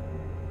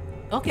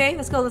 Okay,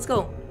 let's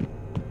go.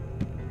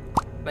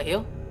 Right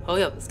here?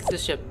 Hurry up, let's get to the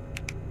ship.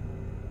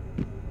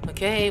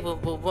 Okay, we're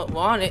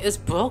on it. It's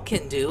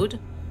broken, dude.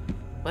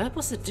 What am I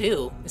supposed to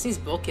do? It seems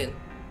broken.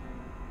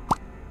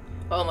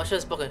 Oh, my ship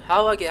is broken.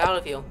 How do I get out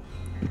of here?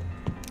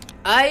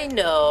 I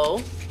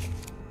know.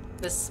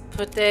 Let's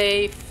put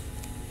a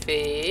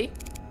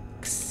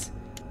fix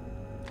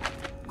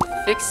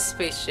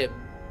spaceship.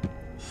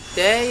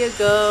 There you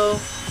go.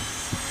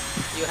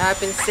 You have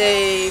been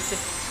saved.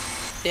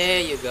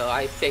 There you go.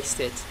 I fixed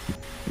it.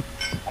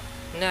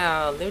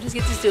 Now, let me just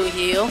get this dude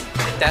here.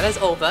 That is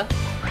over.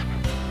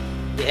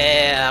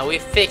 Yeah, we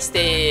fixed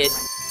it.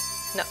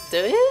 Now,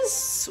 there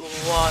is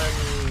one...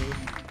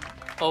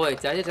 oh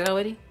wait, did I do that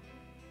already?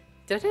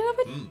 Did I do that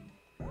already?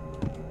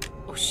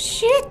 Oh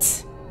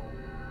shit!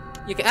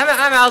 You can...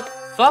 I'm out.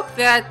 Fuck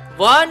that.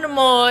 One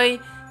more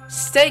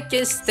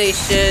staking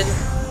station.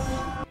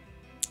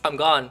 I'm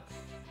gone.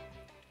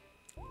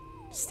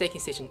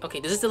 Staking station. Okay,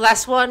 this is the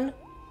last one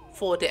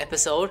for the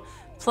episode.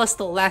 Plus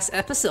the last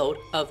episode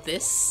of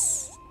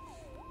this.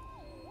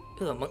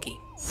 Ooh, a monkey.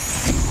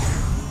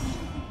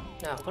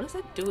 Now, what is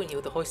that doing here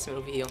with the horseman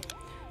over here?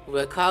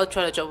 Where Kyle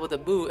tried to jump with a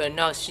boo and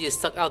now she is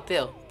stuck out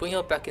there. Bring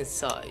her back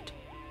inside.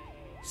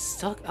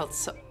 Stuck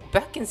outside?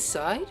 Back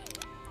inside?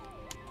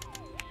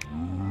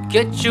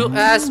 Get your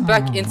ass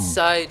back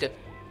inside.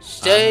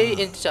 Stay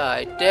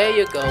inside. There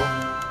you go.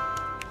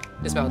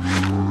 Dismount.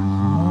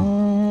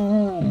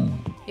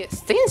 Yeah,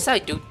 stay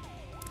inside, dude.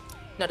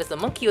 Now there's the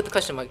monkey with the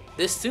question mark.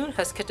 This soon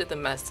has captured the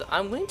master.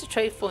 I'm willing to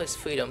trade for his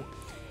freedom.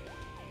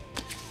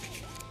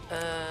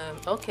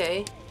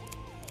 Okay.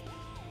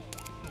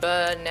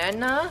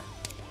 Banana?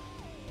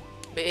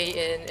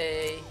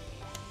 B-A-N-A.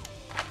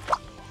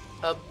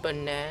 A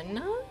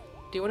banana?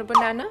 Do you want a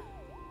banana?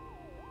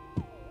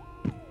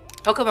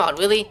 Oh, come on,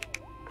 really?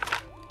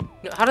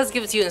 No, how does it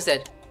give it to you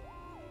instead?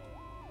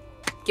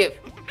 Give.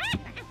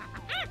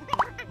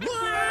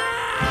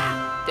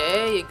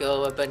 There you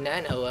go, a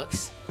banana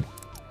works.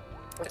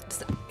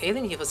 There's an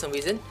alien here for some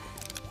reason.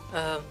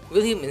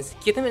 Real humans,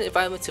 give them an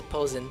environment to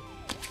pose in.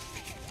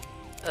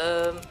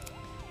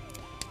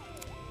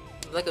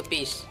 Like a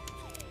beach.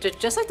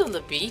 Just like on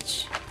the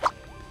beach.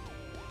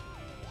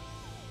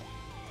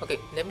 Okay,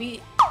 let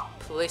me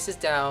place this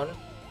down.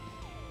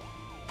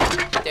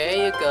 There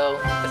you go.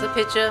 There's a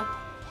picture.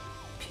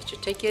 Picture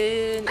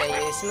taken.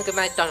 And you seem like a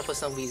mad doctor for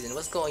some reason.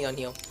 What's going on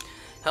here?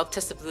 Help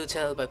test the blue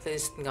tail by placing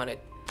something on it.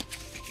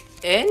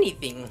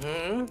 Anything,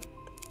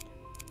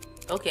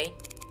 Okay.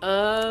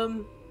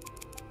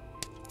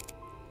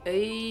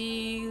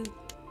 Alien.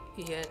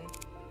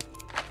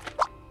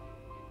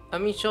 I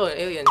mean, sure, an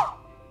alien.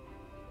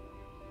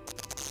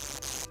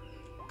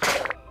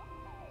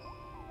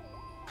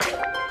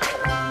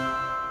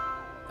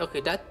 Okay,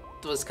 that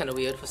was kind of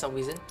weird for some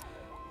reason.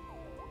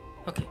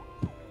 Okay.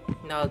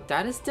 Now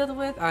that is dealt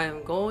with. I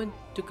am going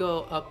to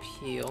go up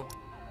here.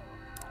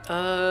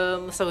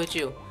 Let's start with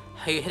you.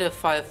 You hit a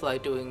firefly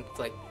doing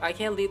like I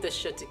can't leave this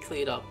shit to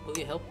clear it up. Will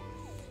you help?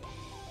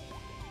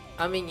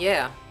 I mean,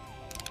 yeah.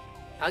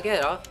 I'll get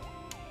it off.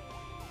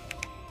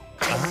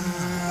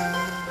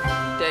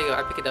 There you go.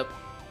 I pick it up.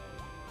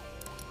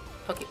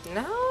 Okay,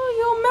 now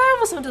your man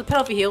was under the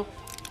penalty here.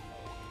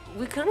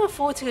 We couldn't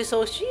afford to,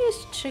 so she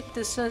is check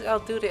the sun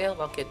out through the air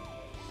rocket.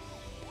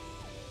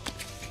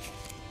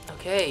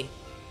 Okay.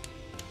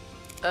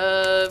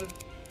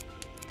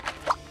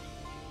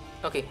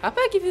 Okay, how about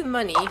I give you the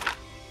money?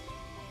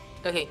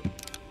 Okay.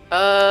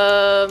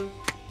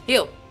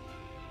 Here.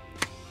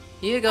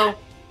 Here you go.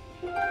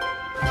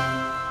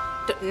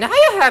 Now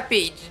you're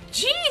happy.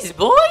 Jeez,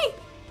 boy.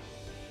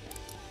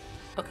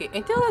 Okay,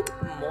 ain't there like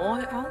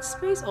more out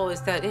space, or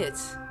is that it?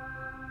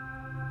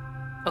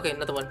 Okay,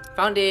 another one.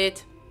 Found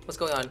it. What's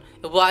going on?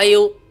 Why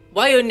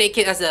are you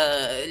naked as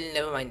a?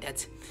 Never mind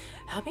that.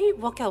 Help me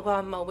walk out while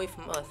I'm away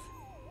from Earth.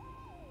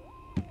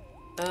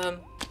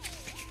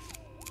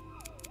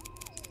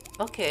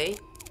 Okay.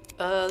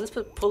 Let's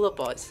put pull-up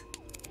bars.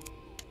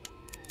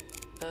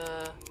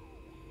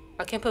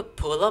 I can't put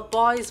pull-up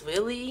bars,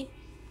 really?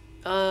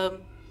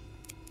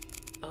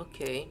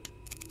 Okay.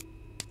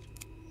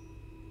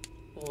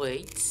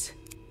 Wait.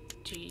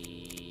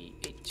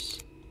 GH.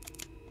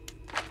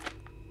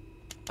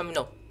 I mean,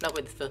 no, not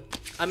with the.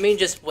 I mean,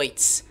 just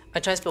weights. I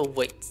try to spell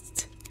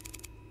weights.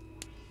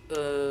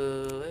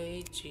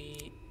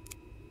 AG.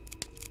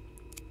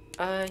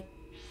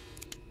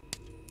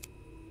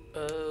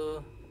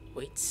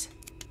 Weights.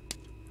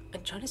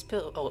 I'm trying to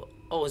spell.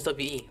 Oh, it's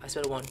WE. I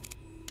spelled one.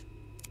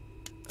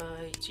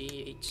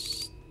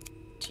 IGHT.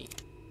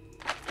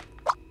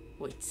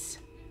 Weights.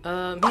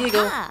 Here you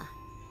go.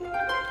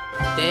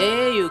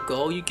 There you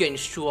go. You're getting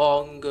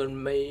stronger,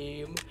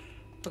 ma'am.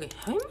 Okay,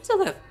 how many is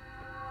left?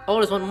 Oh,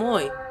 there's one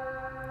more.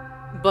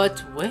 But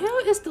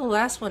where is the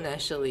last one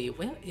actually?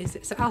 Where is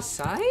it? Is it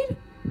outside?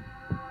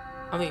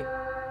 I mean,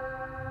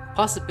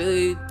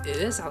 possibility it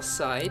is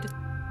outside.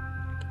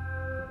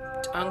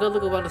 I'm gonna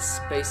look around the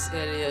space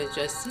area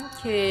just in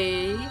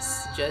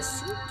case.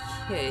 Just in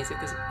case if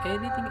there's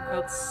anything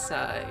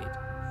outside.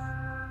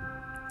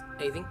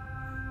 Anything?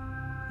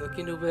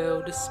 Looking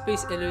around the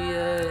space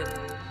area.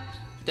 And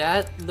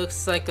that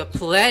looks like a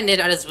planet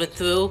I just went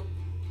through.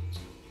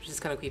 Which is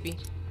kind of creepy.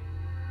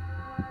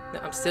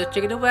 Now, I'm still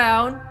checking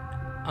around.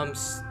 I'm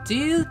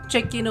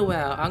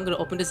gonna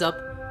open this up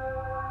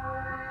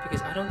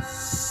because I don't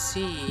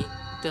see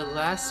the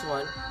last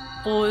one.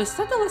 Oh, it's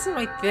not the last one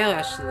right there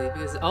actually.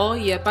 Because oh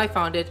yep, I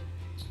found it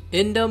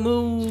in the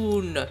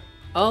moon.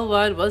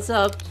 Alright, what's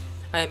up?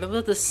 I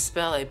remember the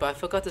spell it, but I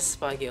forgot the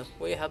spy kill.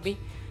 Will you help me?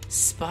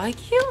 Spy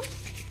kill?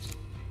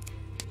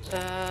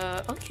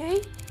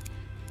 Okay.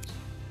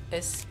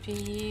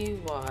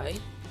 SPY.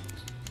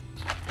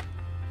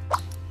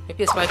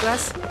 Maybe a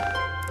spyglass?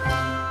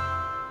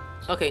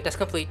 Okay, that's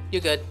complete.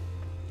 You're good.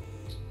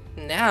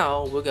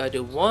 Now we're gonna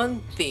do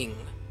one thing,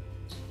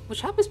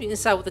 which happens to be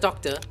inside with the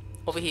doctor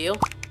over here.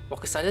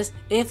 Walker scientist.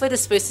 Inflate the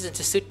space station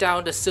to suit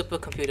down the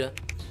supercomputer.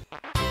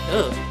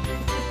 Oh,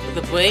 with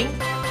the brain?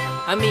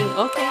 I mean,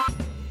 okay.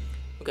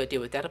 We're gonna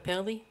deal with that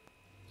apparently.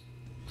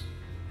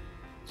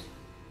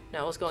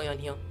 Now what's going on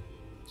here?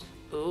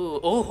 Ooh,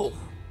 oh,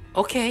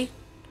 okay.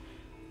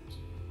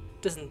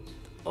 Doesn't.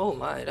 Oh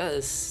my, that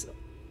is.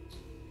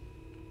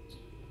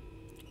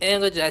 And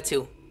I'm gonna do that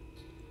too.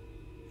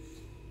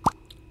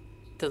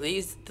 The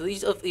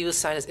lead of evil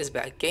scientist is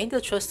back. Gain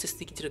the trust to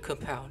sneak into the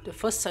compound. The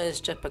first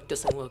scientist jetpack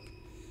doesn't work.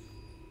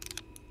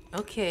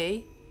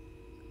 Okay.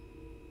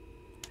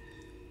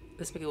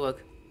 Let's make it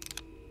work.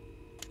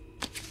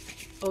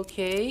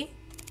 Okay.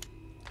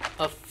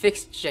 A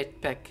fixed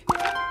jetpack.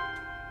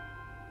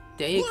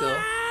 There you go.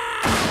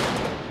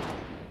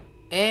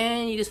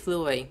 And you just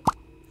flew away.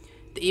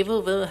 The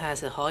evil villain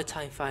has a hard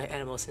time finding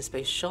animals in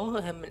space. Show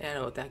him an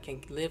animal that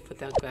can live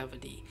without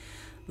gravity.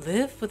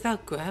 Live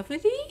without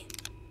gravity?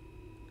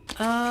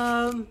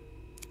 I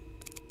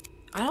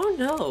don't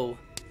know.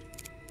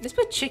 Let's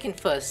put chicken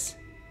first.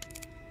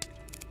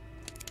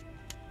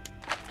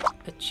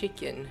 A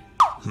chicken.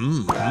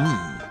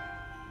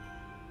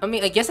 I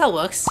mean, I guess that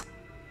works.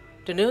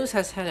 The news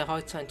has had a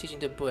hard time teaching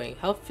the brain.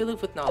 Help fill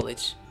it with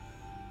knowledge.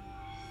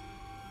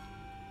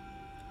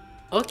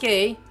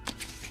 Okay.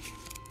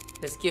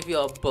 Let's give you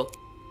a book.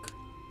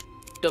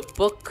 The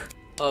Book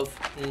of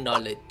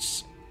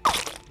Knowledge.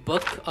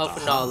 Book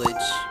of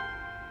Knowledge.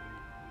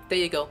 There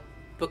you go.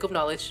 Book of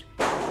Knowledge.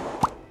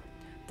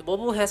 The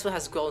mobile hamster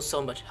has grown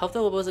so much. Help the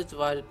robots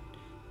divide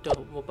the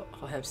mobile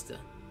hamster.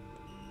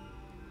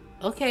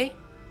 Okay.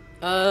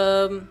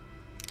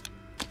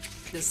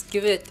 Let's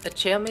give it a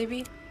chair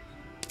maybe?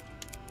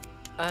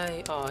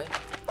 Oh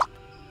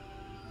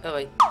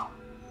wait.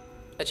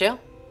 A chair?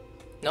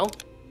 No?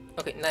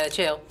 Okay, not a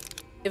chair.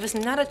 If it's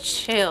not a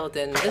chair,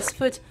 then let's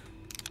put.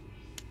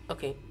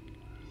 Okay.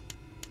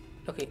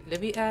 Okay, let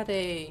me add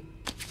a.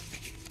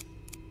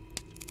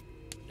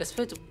 Let's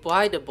put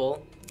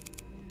wideable.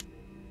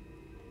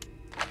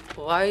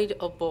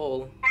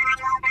 Wideable.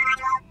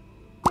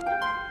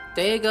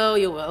 There you go.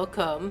 You're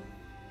welcome.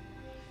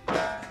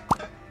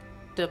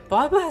 The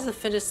barber has a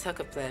finished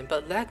sucker plan,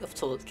 but lack of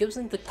tools gives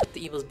him the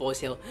evil boy's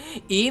hair.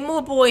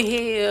 Emo boy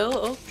hair.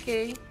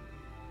 Okay.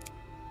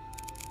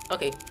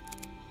 Okay.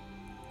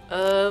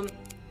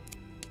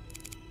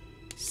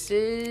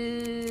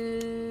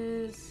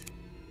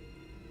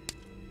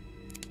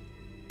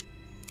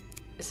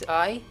 Is it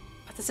I?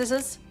 After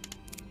scissors?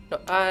 No,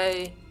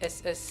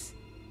 I-S-S.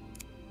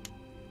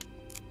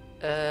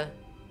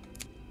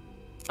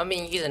 I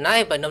mean, use a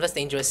knife, but no, that's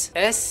dangerous.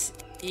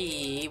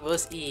 S-E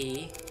was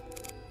E.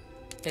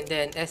 And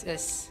then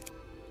S-S.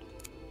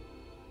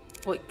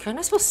 Wait, can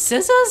I spell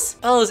scissors?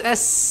 Oh, it's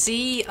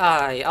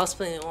S-C-I. I was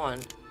spelling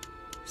one.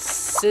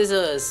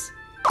 Scissors.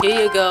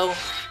 Here you go.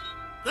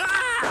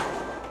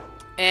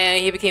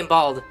 And he became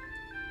bald.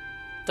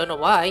 Don't know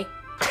why.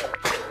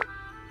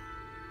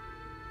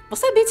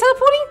 What's that, be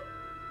teleporting?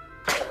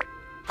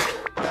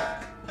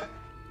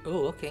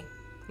 Oh, okay.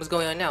 What's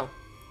going on now?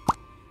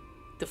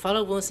 The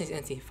final room seems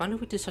empty. Find a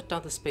way to shut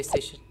down the space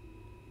station.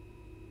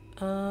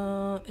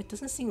 It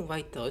doesn't seem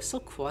right though. It's so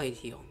quiet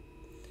here.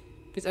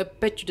 Because I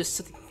bet you there's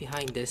something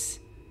behind this.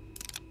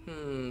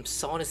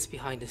 Someone is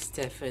behind this,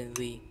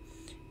 definitely.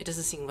 It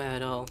doesn't seem right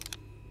at all.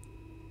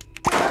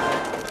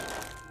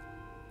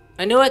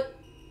 I knew it!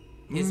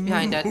 He's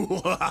behind that.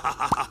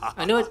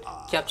 I knew it!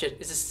 Captured.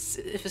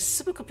 If a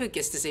supercomputer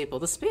gets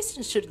disabled, the space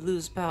station should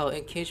lose power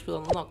and cage will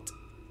unlocked.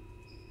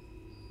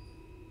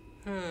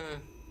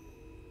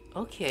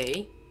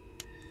 Okay.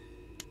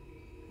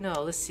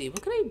 Now, let's see.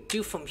 What can I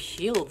do from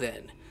here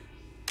then?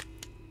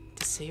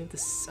 To save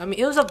this. I mean,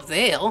 it was up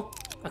there.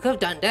 I could have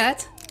done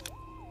that.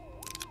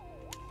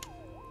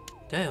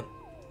 Damn.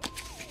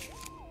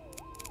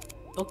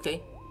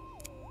 Okay.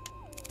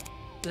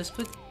 Let's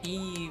put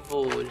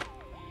evil.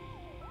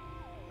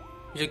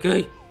 You're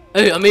good.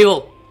 Hey, I'm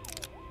evil.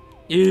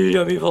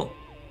 Yeah, I'm evil.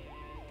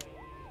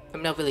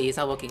 I'm not really. It's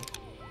not working.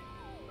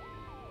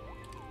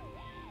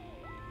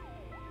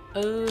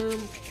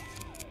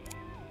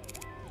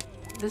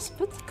 Let's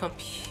put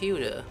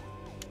computer.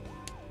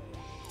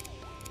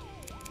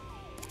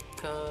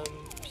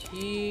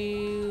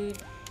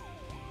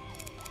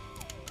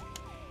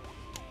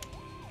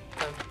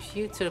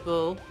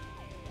 Computable.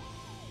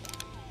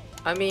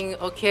 I mean,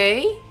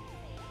 okay.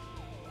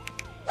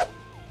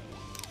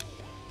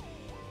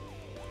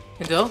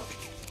 And go.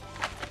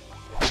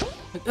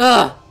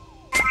 Wow,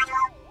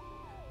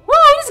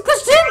 he's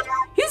glitched in!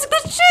 He's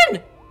glitched in!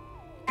 Wait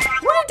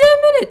a damn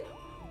minute!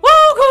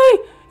 Whoa, okay!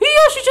 He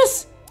actually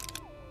just...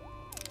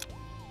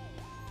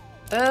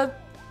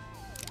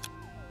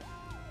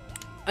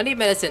 I need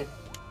medicine.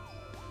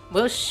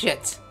 Well,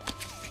 shit.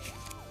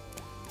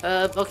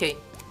 Okay.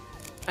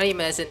 I need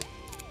medicine.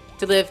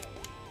 To live.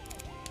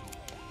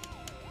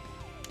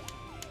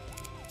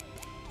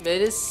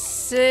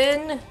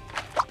 Medicine.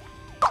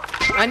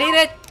 I need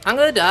it! I'm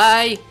gonna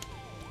die!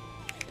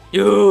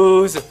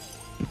 Use!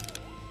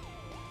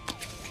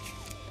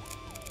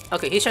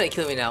 Okay, he's trying to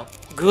kill me now.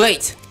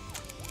 Great!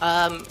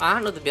 I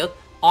don't know the build.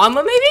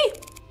 Armor, maybe?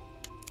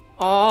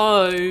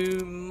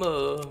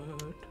 Armored.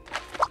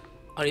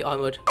 I need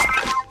armored.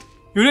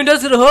 You think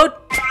that's gonna hurt?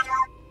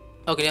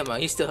 Okay, never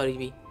mind. He's still hurting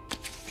me.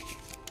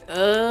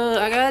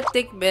 I gotta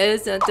take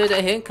medicine until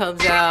the hint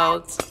comes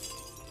out.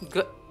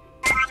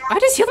 I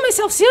just healed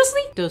myself,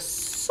 seriously? There's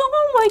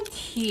someone right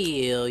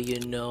here, you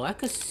know. I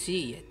could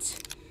see it.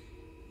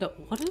 Now,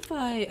 what if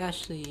I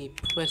actually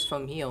press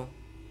from here?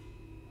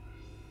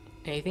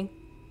 Anything?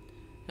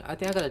 I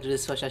think I gotta do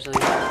this first, actually.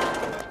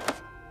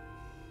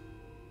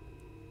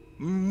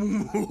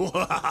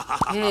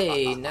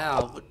 Hey,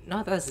 now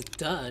that's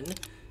done,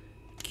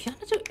 can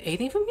I do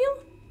anything from here?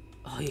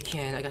 Oh, you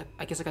can.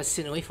 I guess I gotta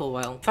sit away for a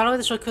while. Follow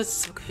the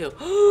shortcuts.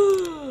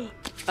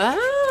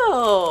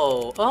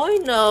 Oh, I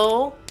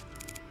know.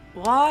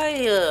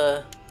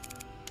 Wire.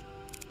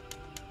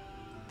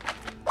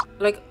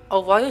 Like a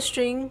wire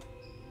string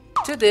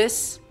to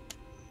this.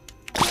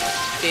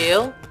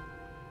 Feel.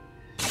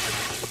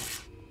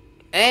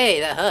 Hey,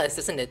 that hurts,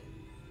 doesn't it?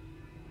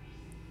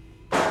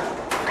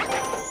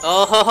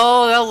 Oh ho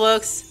ho, that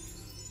works.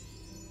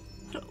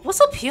 What's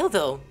up here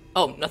though?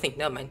 Oh, nothing,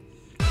 never mind.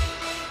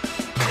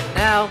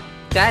 Now,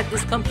 that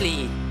is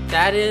complete.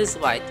 That is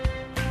right.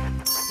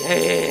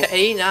 Yeah,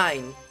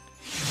 89.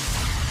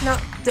 Now,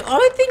 the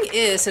only thing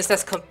is, since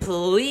that's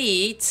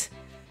complete,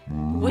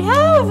 we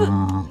have...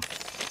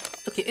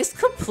 Okay, it's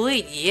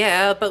complete,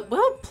 yeah, but we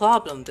have a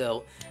problem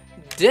though.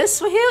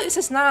 This right here, it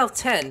says 9 out of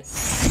 10.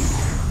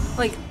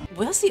 Like,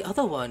 where's the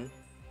other one?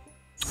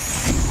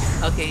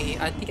 Okay,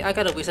 I think I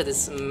gotta reset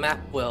this map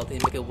world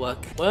and make it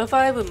work. What if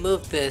I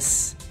remove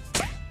this?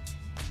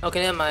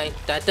 Okay, never mind.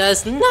 That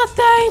does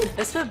nothing!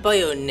 Let's put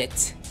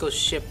Bayonet. Go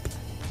ship.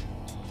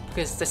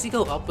 Because does he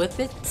go up with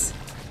it?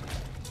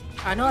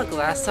 I know like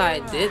last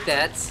time I did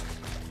that.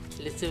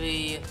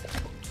 Literally...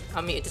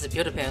 I mean, it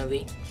disappeared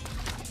apparently.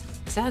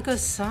 Is that a good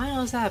sign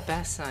or is that a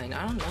bad sign?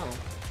 I don't know.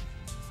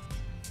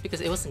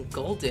 Because it wasn't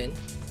golden.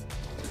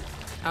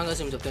 I'm gonna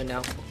zoom it up there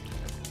now.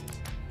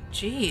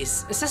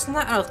 Jeez, it's just 9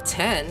 out of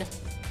 10.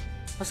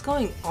 What's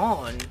going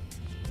on?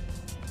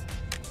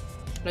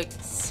 Like,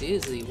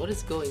 seriously, what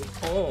is going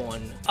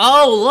on?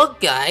 Oh,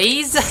 look,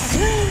 guys!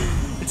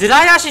 Did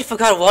I actually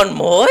forgot one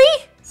more?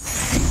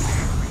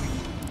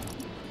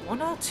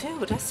 1 out of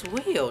 2, that's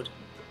weird.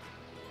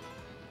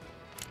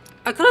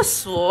 I could have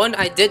sworn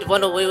I did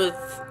run away with...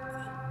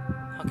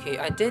 Okay,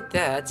 I did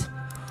that.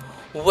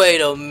 Wait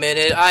a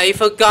minute, I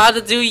forgot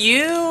to do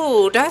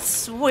you!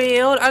 That's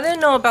weird, I didn't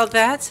know about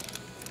that.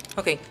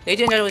 Okay, they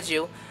didn't know it was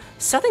you.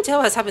 Something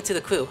terrible has happened to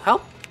the crew.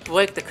 Help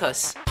break the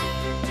curse.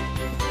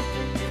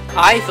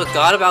 I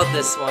forgot about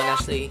this one,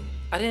 actually.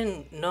 I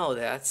didn't know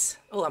that.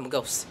 Oh, I'm a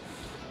ghost.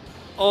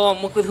 Oh,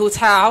 I'm with Hu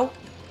Tao.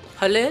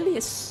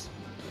 Hilarious.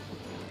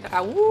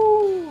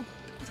 Woo!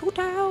 Hu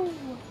Tao.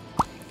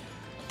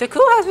 The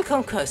crew has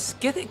become cursed.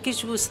 Get the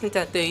visual something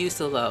that they used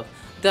to love.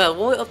 The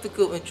warrior of the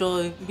group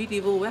enjoy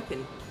medieval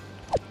weapon.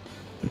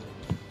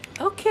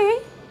 Okay.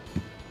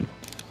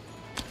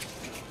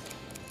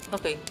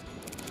 Okay.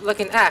 Like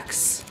an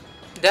axe.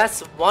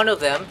 That's one of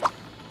them.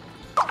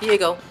 Here you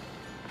go.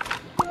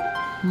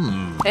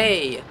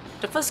 Hey,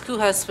 The first coup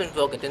has been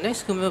broken. The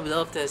next coup will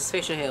love his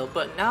facial hair,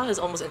 but now is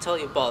almost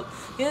entirely bald.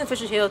 He has a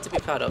facial hair to be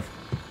proud of.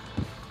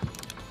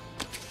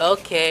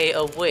 Okay,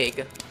 a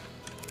wig.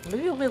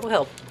 Maybe a wig will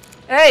help.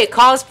 Hey,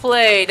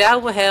 cosplay!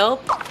 That will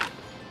help.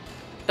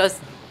 Does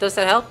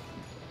that help?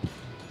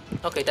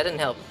 Okay, that didn't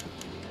help.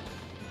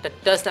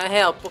 That does not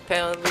help,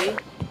 apparently.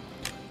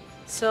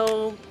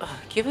 So,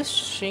 give us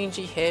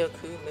changey hair,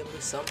 maybe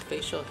some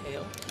facial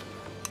hair.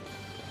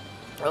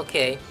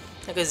 Okay,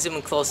 I can zoom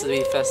in closer to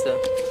be faster.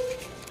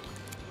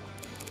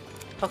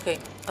 Okay,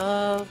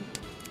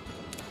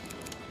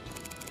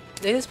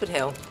 let's put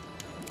hair.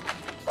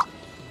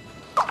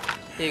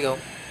 Here you go.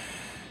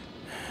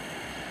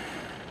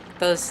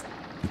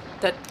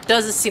 That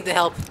doesn't seem to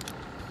help.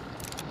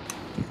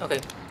 Okay,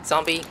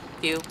 zombie,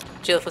 you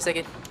chill for a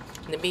second.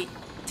 Let me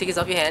take this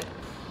off your hand.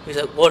 He's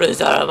like, what is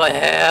that on my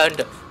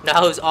hand?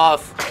 Now it's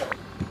off.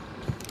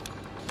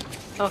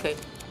 Okay,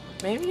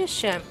 maybe a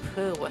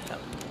shampoo will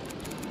help.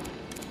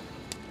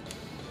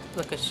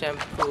 Look at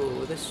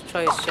shampoo. Let's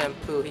try a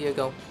shampoo. Here you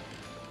go.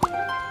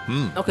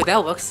 Okay,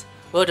 that works.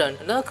 Well done.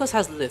 Another curse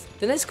has lived.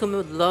 The next Kumo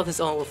would love his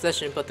own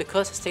reflection, but the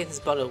curse has taken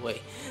his body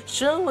away.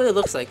 Show him what it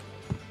looks like.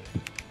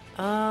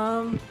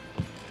 Do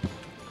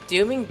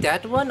you mean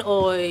that one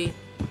or you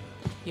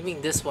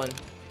mean this one?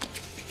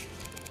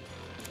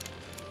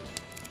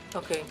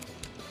 Okay.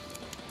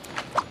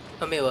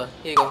 A mirror.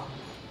 Here you go.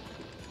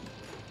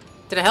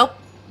 Did I help?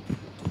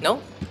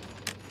 No?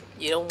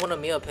 You don't want a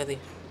mirror, Pelly.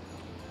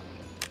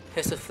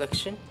 Here's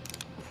reflection.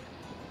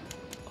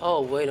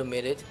 Oh, wait a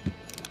minute.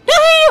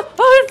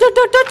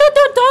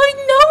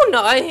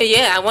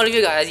 Yeah, one of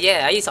you guys.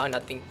 Yeah, you saw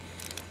nothing.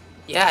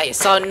 Yeah, you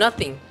saw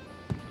nothing.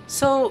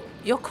 So,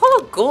 you're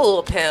called a ghoul,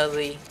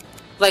 apparently.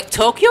 Like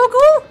Tokyo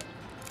Ghoul?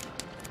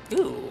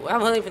 Ooh, I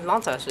haven't heard even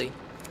long time, actually.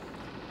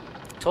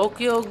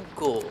 Tokyo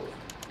Ghoul.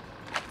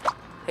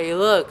 Hey,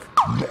 look.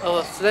 A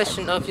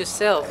reflection of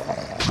yourself.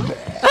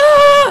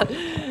 Ah!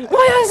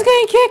 My ass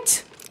getting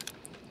kicked!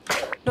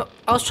 No,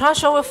 I was trying to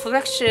show a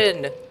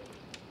reflection.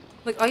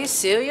 Like, are you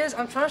serious?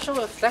 I'm trying to show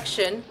a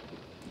reflection.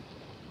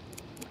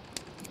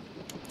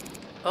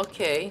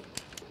 Okay.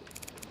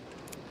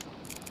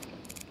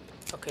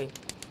 Okay.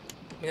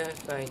 Yeah,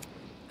 fine.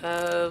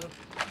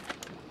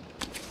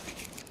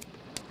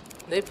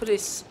 They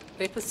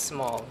put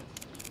small.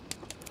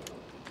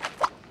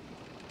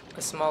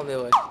 A small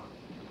mirror.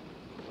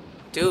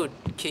 Dude,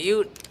 can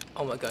you?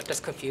 Oh my god, that's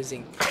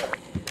confusing.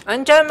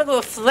 I'm trying to make a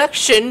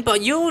reflection,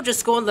 but you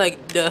just going like,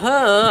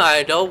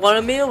 I don't want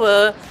a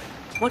mirror.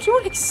 What do you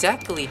want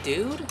exactly,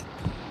 dude?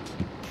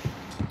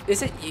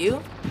 Is it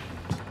you?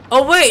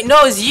 Oh wait,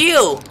 no, it's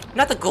you!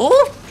 Not the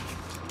ghoul?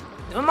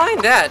 Never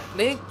mind that.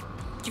 They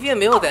give you a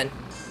mirror then.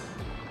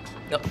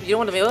 No, you don't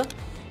want a mirror?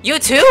 You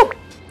too?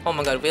 Oh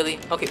my god, really?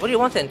 Okay, what do you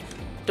want then?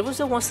 The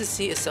person wants to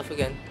see itself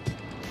again.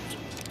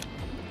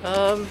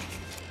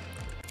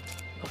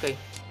 Okay.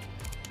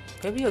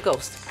 Maybe a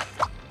ghost.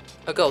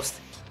 A ghost.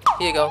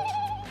 Here you go.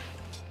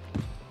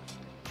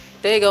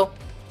 There you go.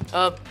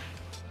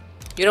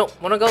 You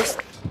don't want a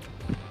ghost?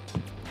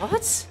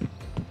 What?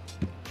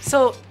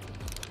 So...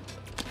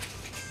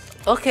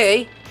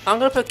 Okay, I'm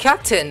gonna put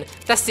Captain.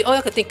 That's the only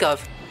I could think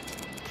of.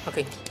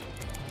 Okay.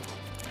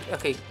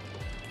 Okay.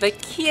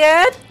 Like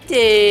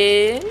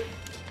Captain.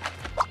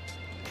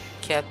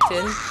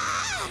 Captain.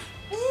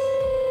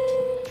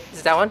 Is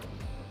it that one?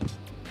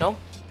 No?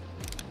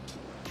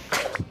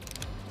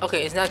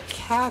 Okay, it's not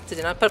Captain,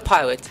 then I put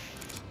Pirate.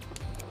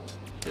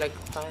 Like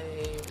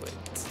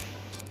Pirate.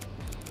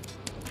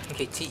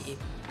 Okay, T-E.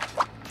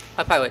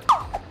 Pirate.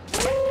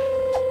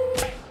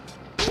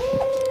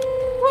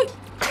 Wait!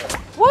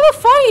 Why do they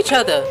fight each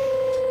other?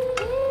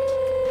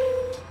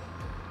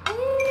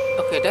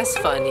 Okay, that's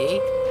funny.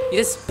 You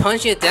just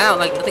punch it down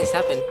like nothing's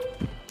happened.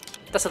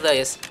 That's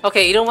hilarious.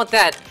 Okay, you don't want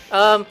that.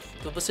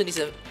 Bubusu needs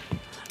a...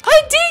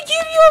 I did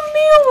give you a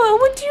mirror!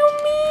 What do you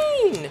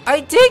mean? I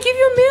did give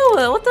you a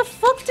mirror! What the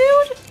fuck,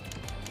 dude?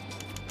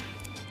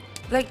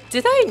 Like,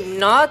 did I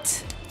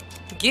not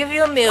give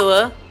you a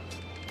mirror?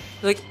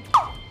 Like...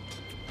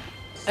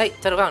 Hey,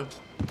 turn around.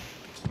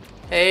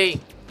 Hey,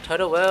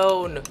 turn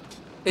around.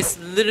 It's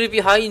literally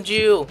behind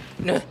you.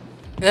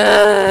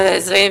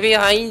 It's right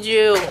behind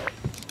you.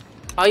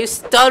 Are you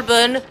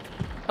stubborn?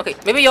 Okay,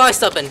 maybe you are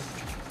stubborn.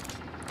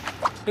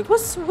 Like,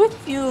 what's with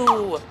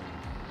you?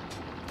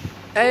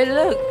 Hey,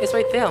 look, it's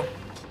right there.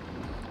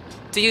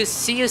 Do you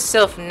see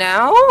yourself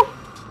now?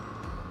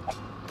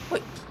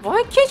 Wait,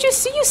 why can't you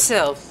see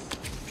yourself?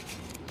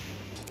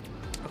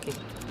 Okay,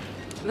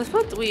 let's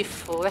put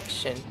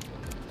reflection.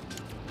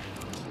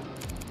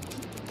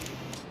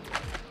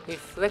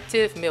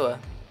 Reflective mirror.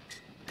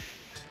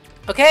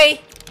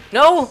 Okay,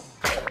 no.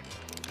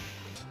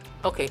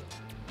 Okay,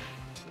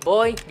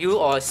 boy, you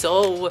are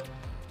so.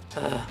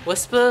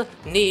 Whisper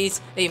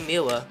needs a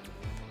mirror.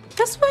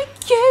 That's what I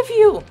gave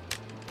you.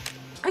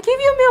 I gave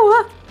you a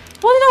mirror.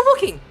 Why are you not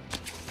looking?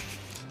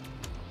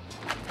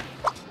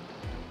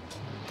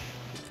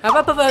 How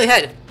about above your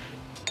head?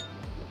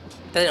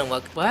 That didn't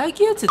work. Why I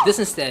give it to this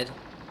instead?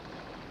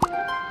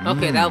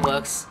 Okay, that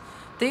works.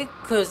 think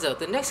because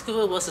the next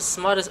scribble was the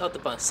smartest of the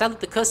bunch. Sadly,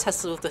 the curse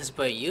has to look to his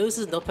brain. He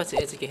uses notepad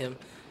to educate him.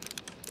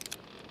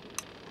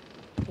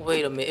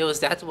 Wait a minute, it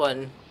was that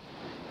one.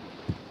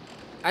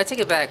 I take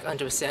it back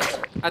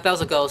 100%. I thought it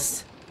was a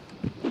ghost.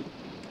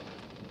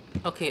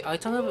 Okay, are you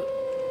talking about...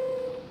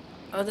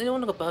 Does anyone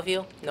look above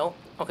you? No?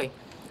 Okay.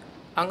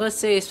 I'm gonna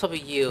say it's probably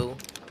you.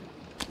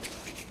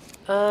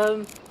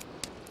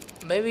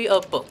 Maybe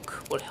a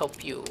book would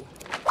help you.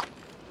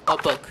 A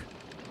book.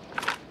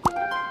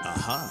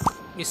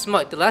 You're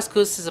smart. The last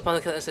clue is upon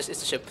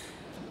the ship.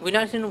 We're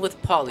not in with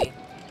Polly.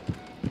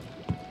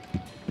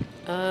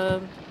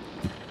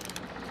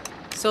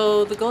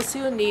 So the ghost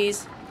you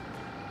needs.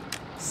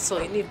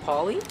 So you need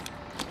Polly?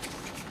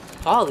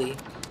 Polly?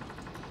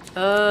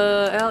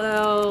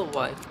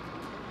 LLY.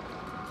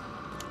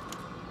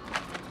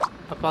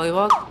 A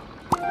polywog?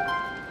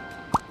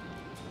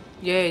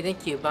 Yay,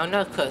 thank you, but I'm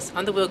not a cuss.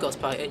 I'm the real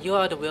ghost party, and you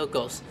are the real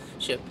ghost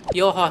ship.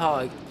 Yo hard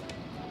hard.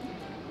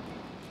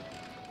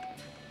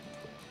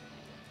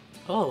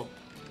 Oh.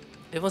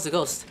 It was a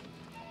ghost.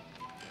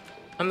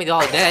 I mean, they're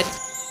all dead.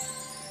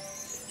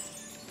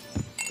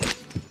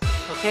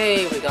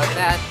 Okay, we got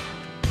that.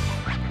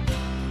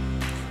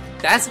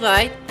 That's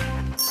right.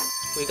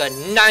 We got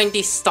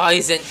 90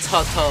 stars in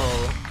total.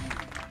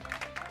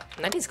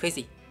 90 is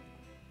crazy.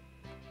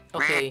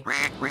 Okay,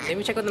 let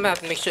me check on the map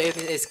and make sure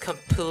everything is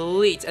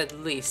complete at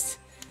least.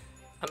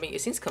 I mean,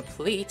 it seems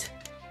complete.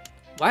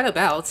 Right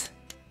about.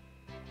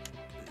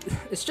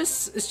 It's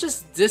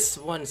just this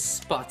one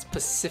spot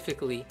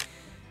specifically.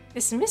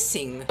 It's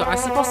missing. So I'm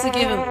supposed to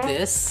give him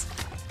this.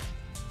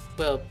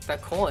 Well,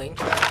 that coin.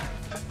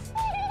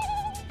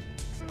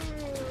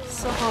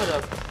 So hold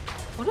up.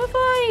 What if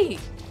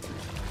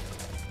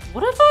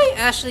I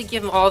actually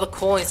give him all the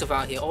coins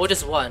around here, or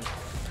just one?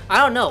 I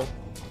don't know.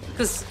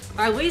 Because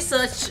I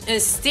researched in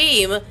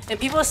Steam, and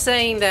people are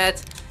saying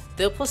that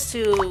they're supposed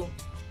to...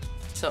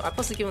 So I'm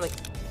supposed to give him like...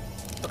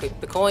 Okay,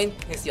 the coin,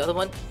 here's the other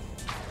one.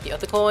 The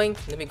other coin,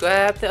 let me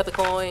grab the other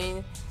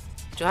coin.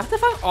 Do I have to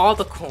find all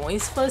the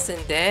coins first,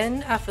 and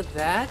then after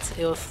that,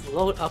 it will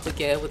float up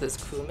again with his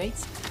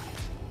crewmates?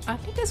 I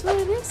think that's what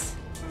it is.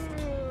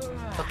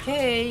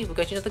 Okay, we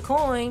got you another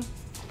coin.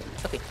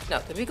 Okay, now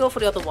let me go for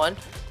the other one.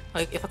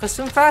 Like, if I could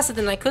swim faster,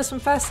 then I could swim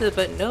faster,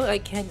 but no, I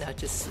cannot.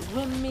 Just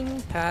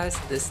swimming past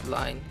this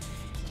line.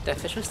 That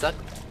fish was stuck.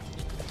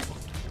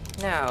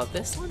 Now,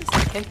 this one is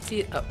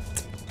empty up.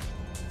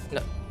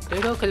 No, let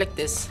me go collect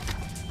this.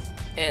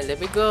 And let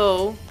me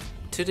go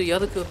to the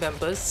other group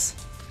members.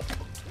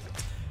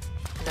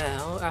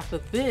 Now, after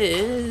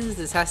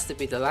this has to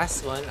be the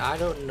last one. I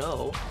don't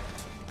know.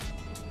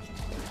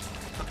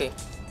 Okay,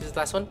 this is the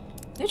last one.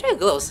 Let me try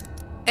glows.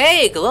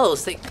 Hey,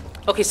 glows.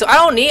 Okay, so I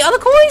don't need other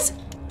coins?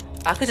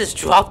 I could just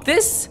drop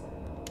this?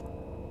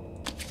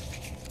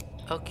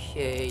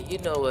 Okay, you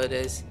know what it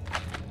is.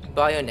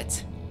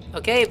 Bayonet.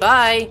 Okay,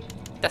 bye.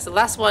 That's the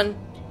last one.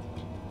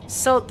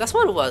 So, that's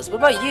what it was. What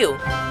about you?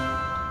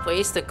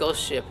 Where's the ghost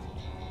ship?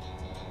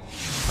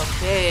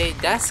 Okay,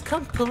 that's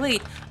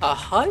complete.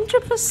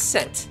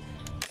 100%.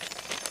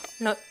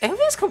 Now,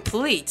 everything's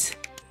complete.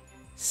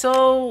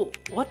 So,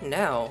 what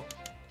now?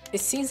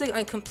 It seems like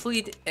I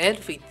complete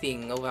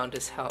everything around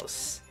this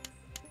house.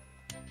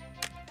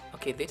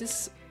 Okay, they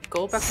just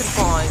go back to the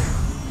farm.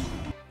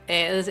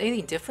 And is there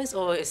any difference,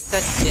 or is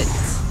that it?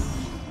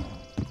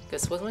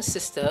 This was my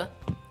sister.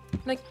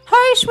 Like,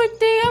 hi,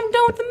 sweetie, I'm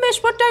done with the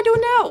mesh. What do I do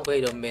now?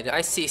 Wait a minute,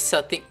 I see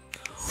something.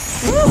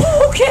 Ooh,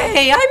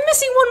 okay, I'm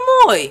missing one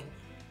more.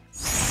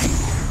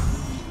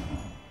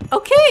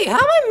 Okay, how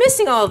am I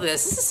missing all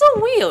this? This is so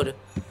weird.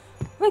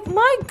 Like,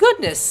 my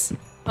goodness.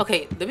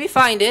 Okay, let me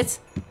find it.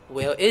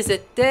 Where is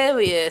it? There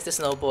he is, the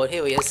snowboard.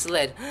 Here he is,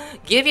 sled.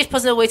 Give each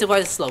person a way to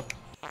ride the slope.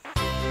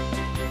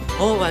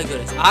 Oh my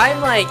goodness. I'm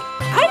like,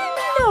 I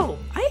didn't know.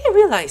 I didn't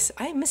realize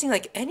I'm missing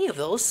like any of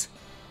those.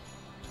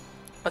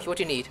 Okay, what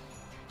do you need?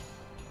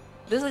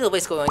 There's a little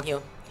ways going on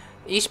here.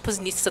 Each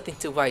person needs something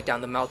to ride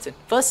down the mountain.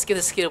 First, get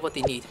a skill of what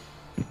they need.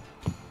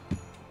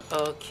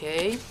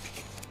 Okay.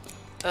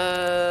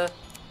 A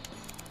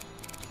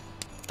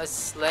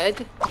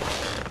sled.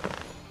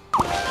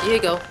 Here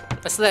you go.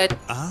 A sled.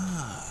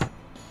 Ah.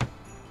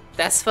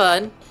 That's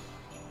fun.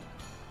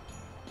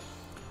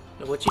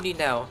 Now, what you need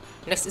now?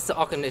 Next is the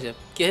alternative.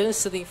 Give him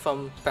something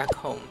from back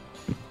home.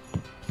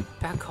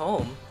 Back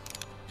home?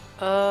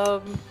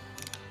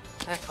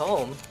 Back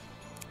home?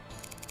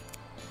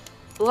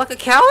 Like a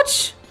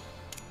couch?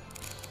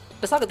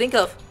 That's all I can think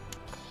of.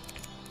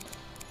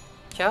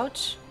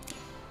 Couch?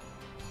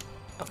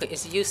 Okay,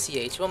 it's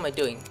UCH. What am I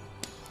doing?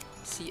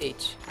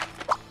 CH.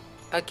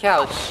 A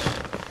couch.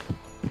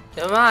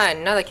 Never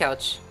mind, not a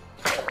couch.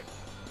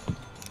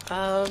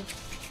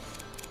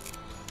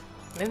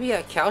 Maybe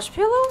a couch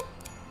pillow?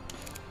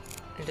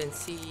 And then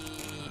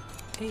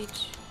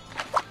CH.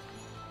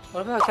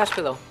 What about a couch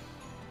pillow?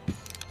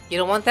 You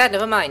don't want that?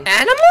 Never mind.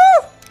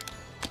 Animal?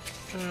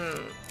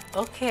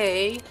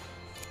 Okay.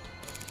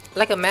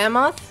 Like a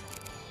mammoth?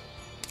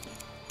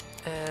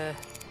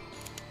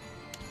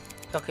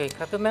 Okay,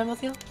 can I put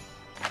mammoth here?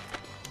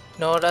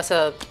 No, that's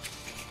a...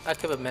 I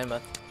could put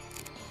mammoth.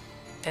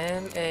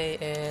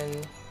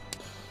 M-A-N-T-O...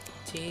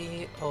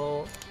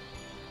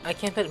 I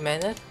can't put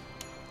manat?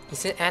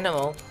 It's an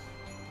animal.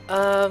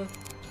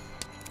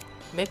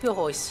 Maybe a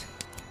horse.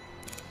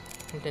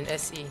 And then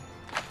S-E.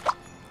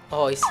 A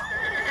horse.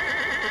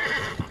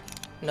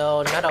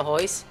 No, not a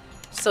horse.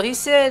 So he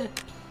said...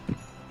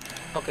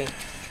 Okay,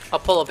 a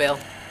polar bear.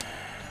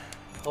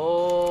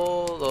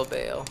 Polar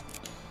bear.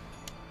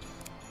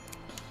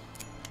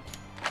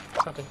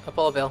 Okay, a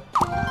polar bear.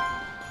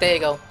 There you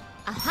go.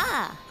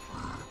 Aha!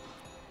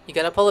 You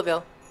got a polar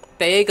bear.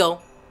 There you go.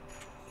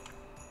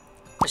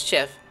 The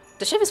chef.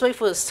 The chef is waiting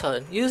for his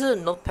turn. Use a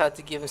notepad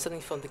to give him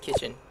something from the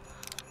kitchen.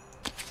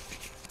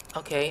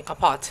 Okay, a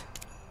pot.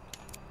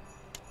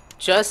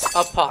 Just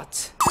a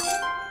pot.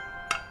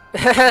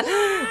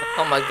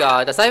 Oh my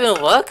god, does that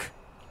even work?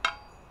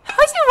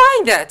 How is he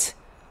writing that?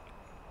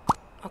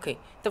 Okay,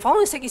 the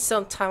farmer is taking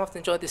some time off to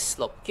enjoy this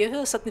slope. Give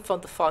her something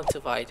from the farm to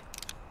ride.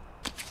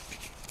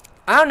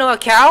 I don't know, a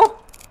cow?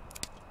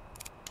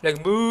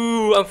 Like,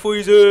 moo, I'm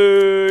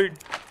freezing!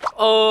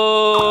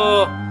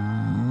 Oh!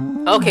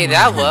 Okay,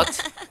 that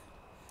worked.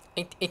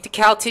 Ain't the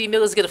cow titty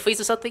miller's gonna freeze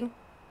or something?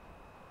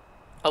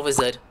 A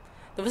wizard.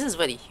 The wizard's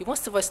ready. He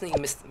wants to write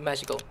something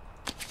magical.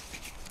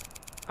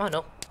 I don't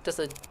know. Does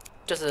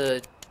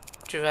a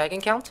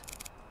dragon count?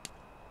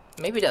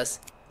 Maybe it does.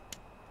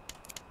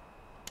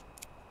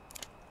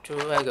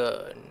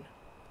 Dragon.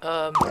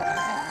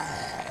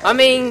 I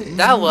mean,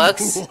 that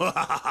works.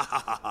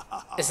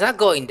 It's not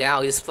going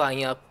down, it's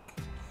flying up.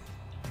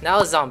 Now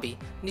a zombie.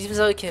 Needs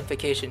visual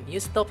vacation.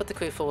 Use the notepad to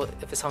create for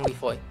if it's hungry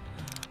for it.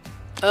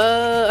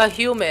 A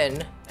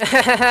human.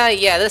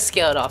 Yeah, let's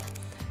scale it off.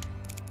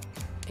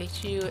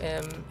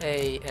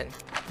 H-U-M-A-N.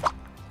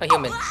 A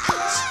human.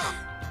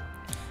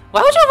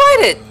 Why would you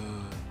write it?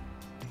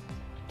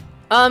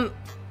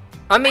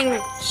 I mean,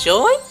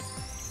 joy?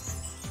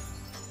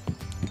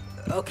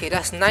 Okay,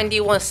 that's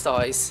 91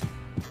 stars.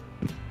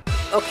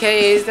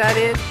 Okay, is that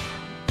it?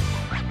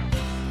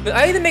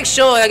 I need to make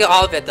sure I get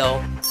all of it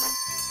though.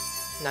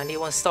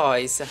 91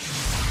 stars.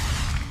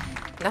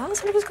 Now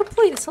this one is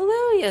complete, it's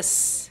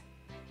hilarious.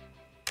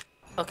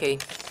 Okay,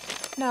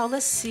 now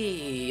let's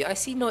see. I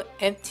see no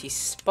empty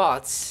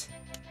spots.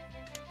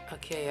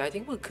 Okay, I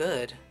think we're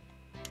good.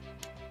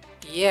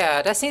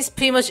 Yeah, that seems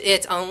pretty much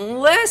it.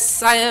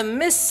 Unless I am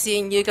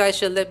missing, you guys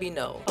should let me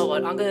know. Oh,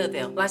 what I'm gonna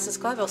do. Like,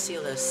 subscribe, I'll see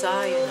you later.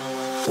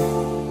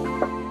 Sayonara.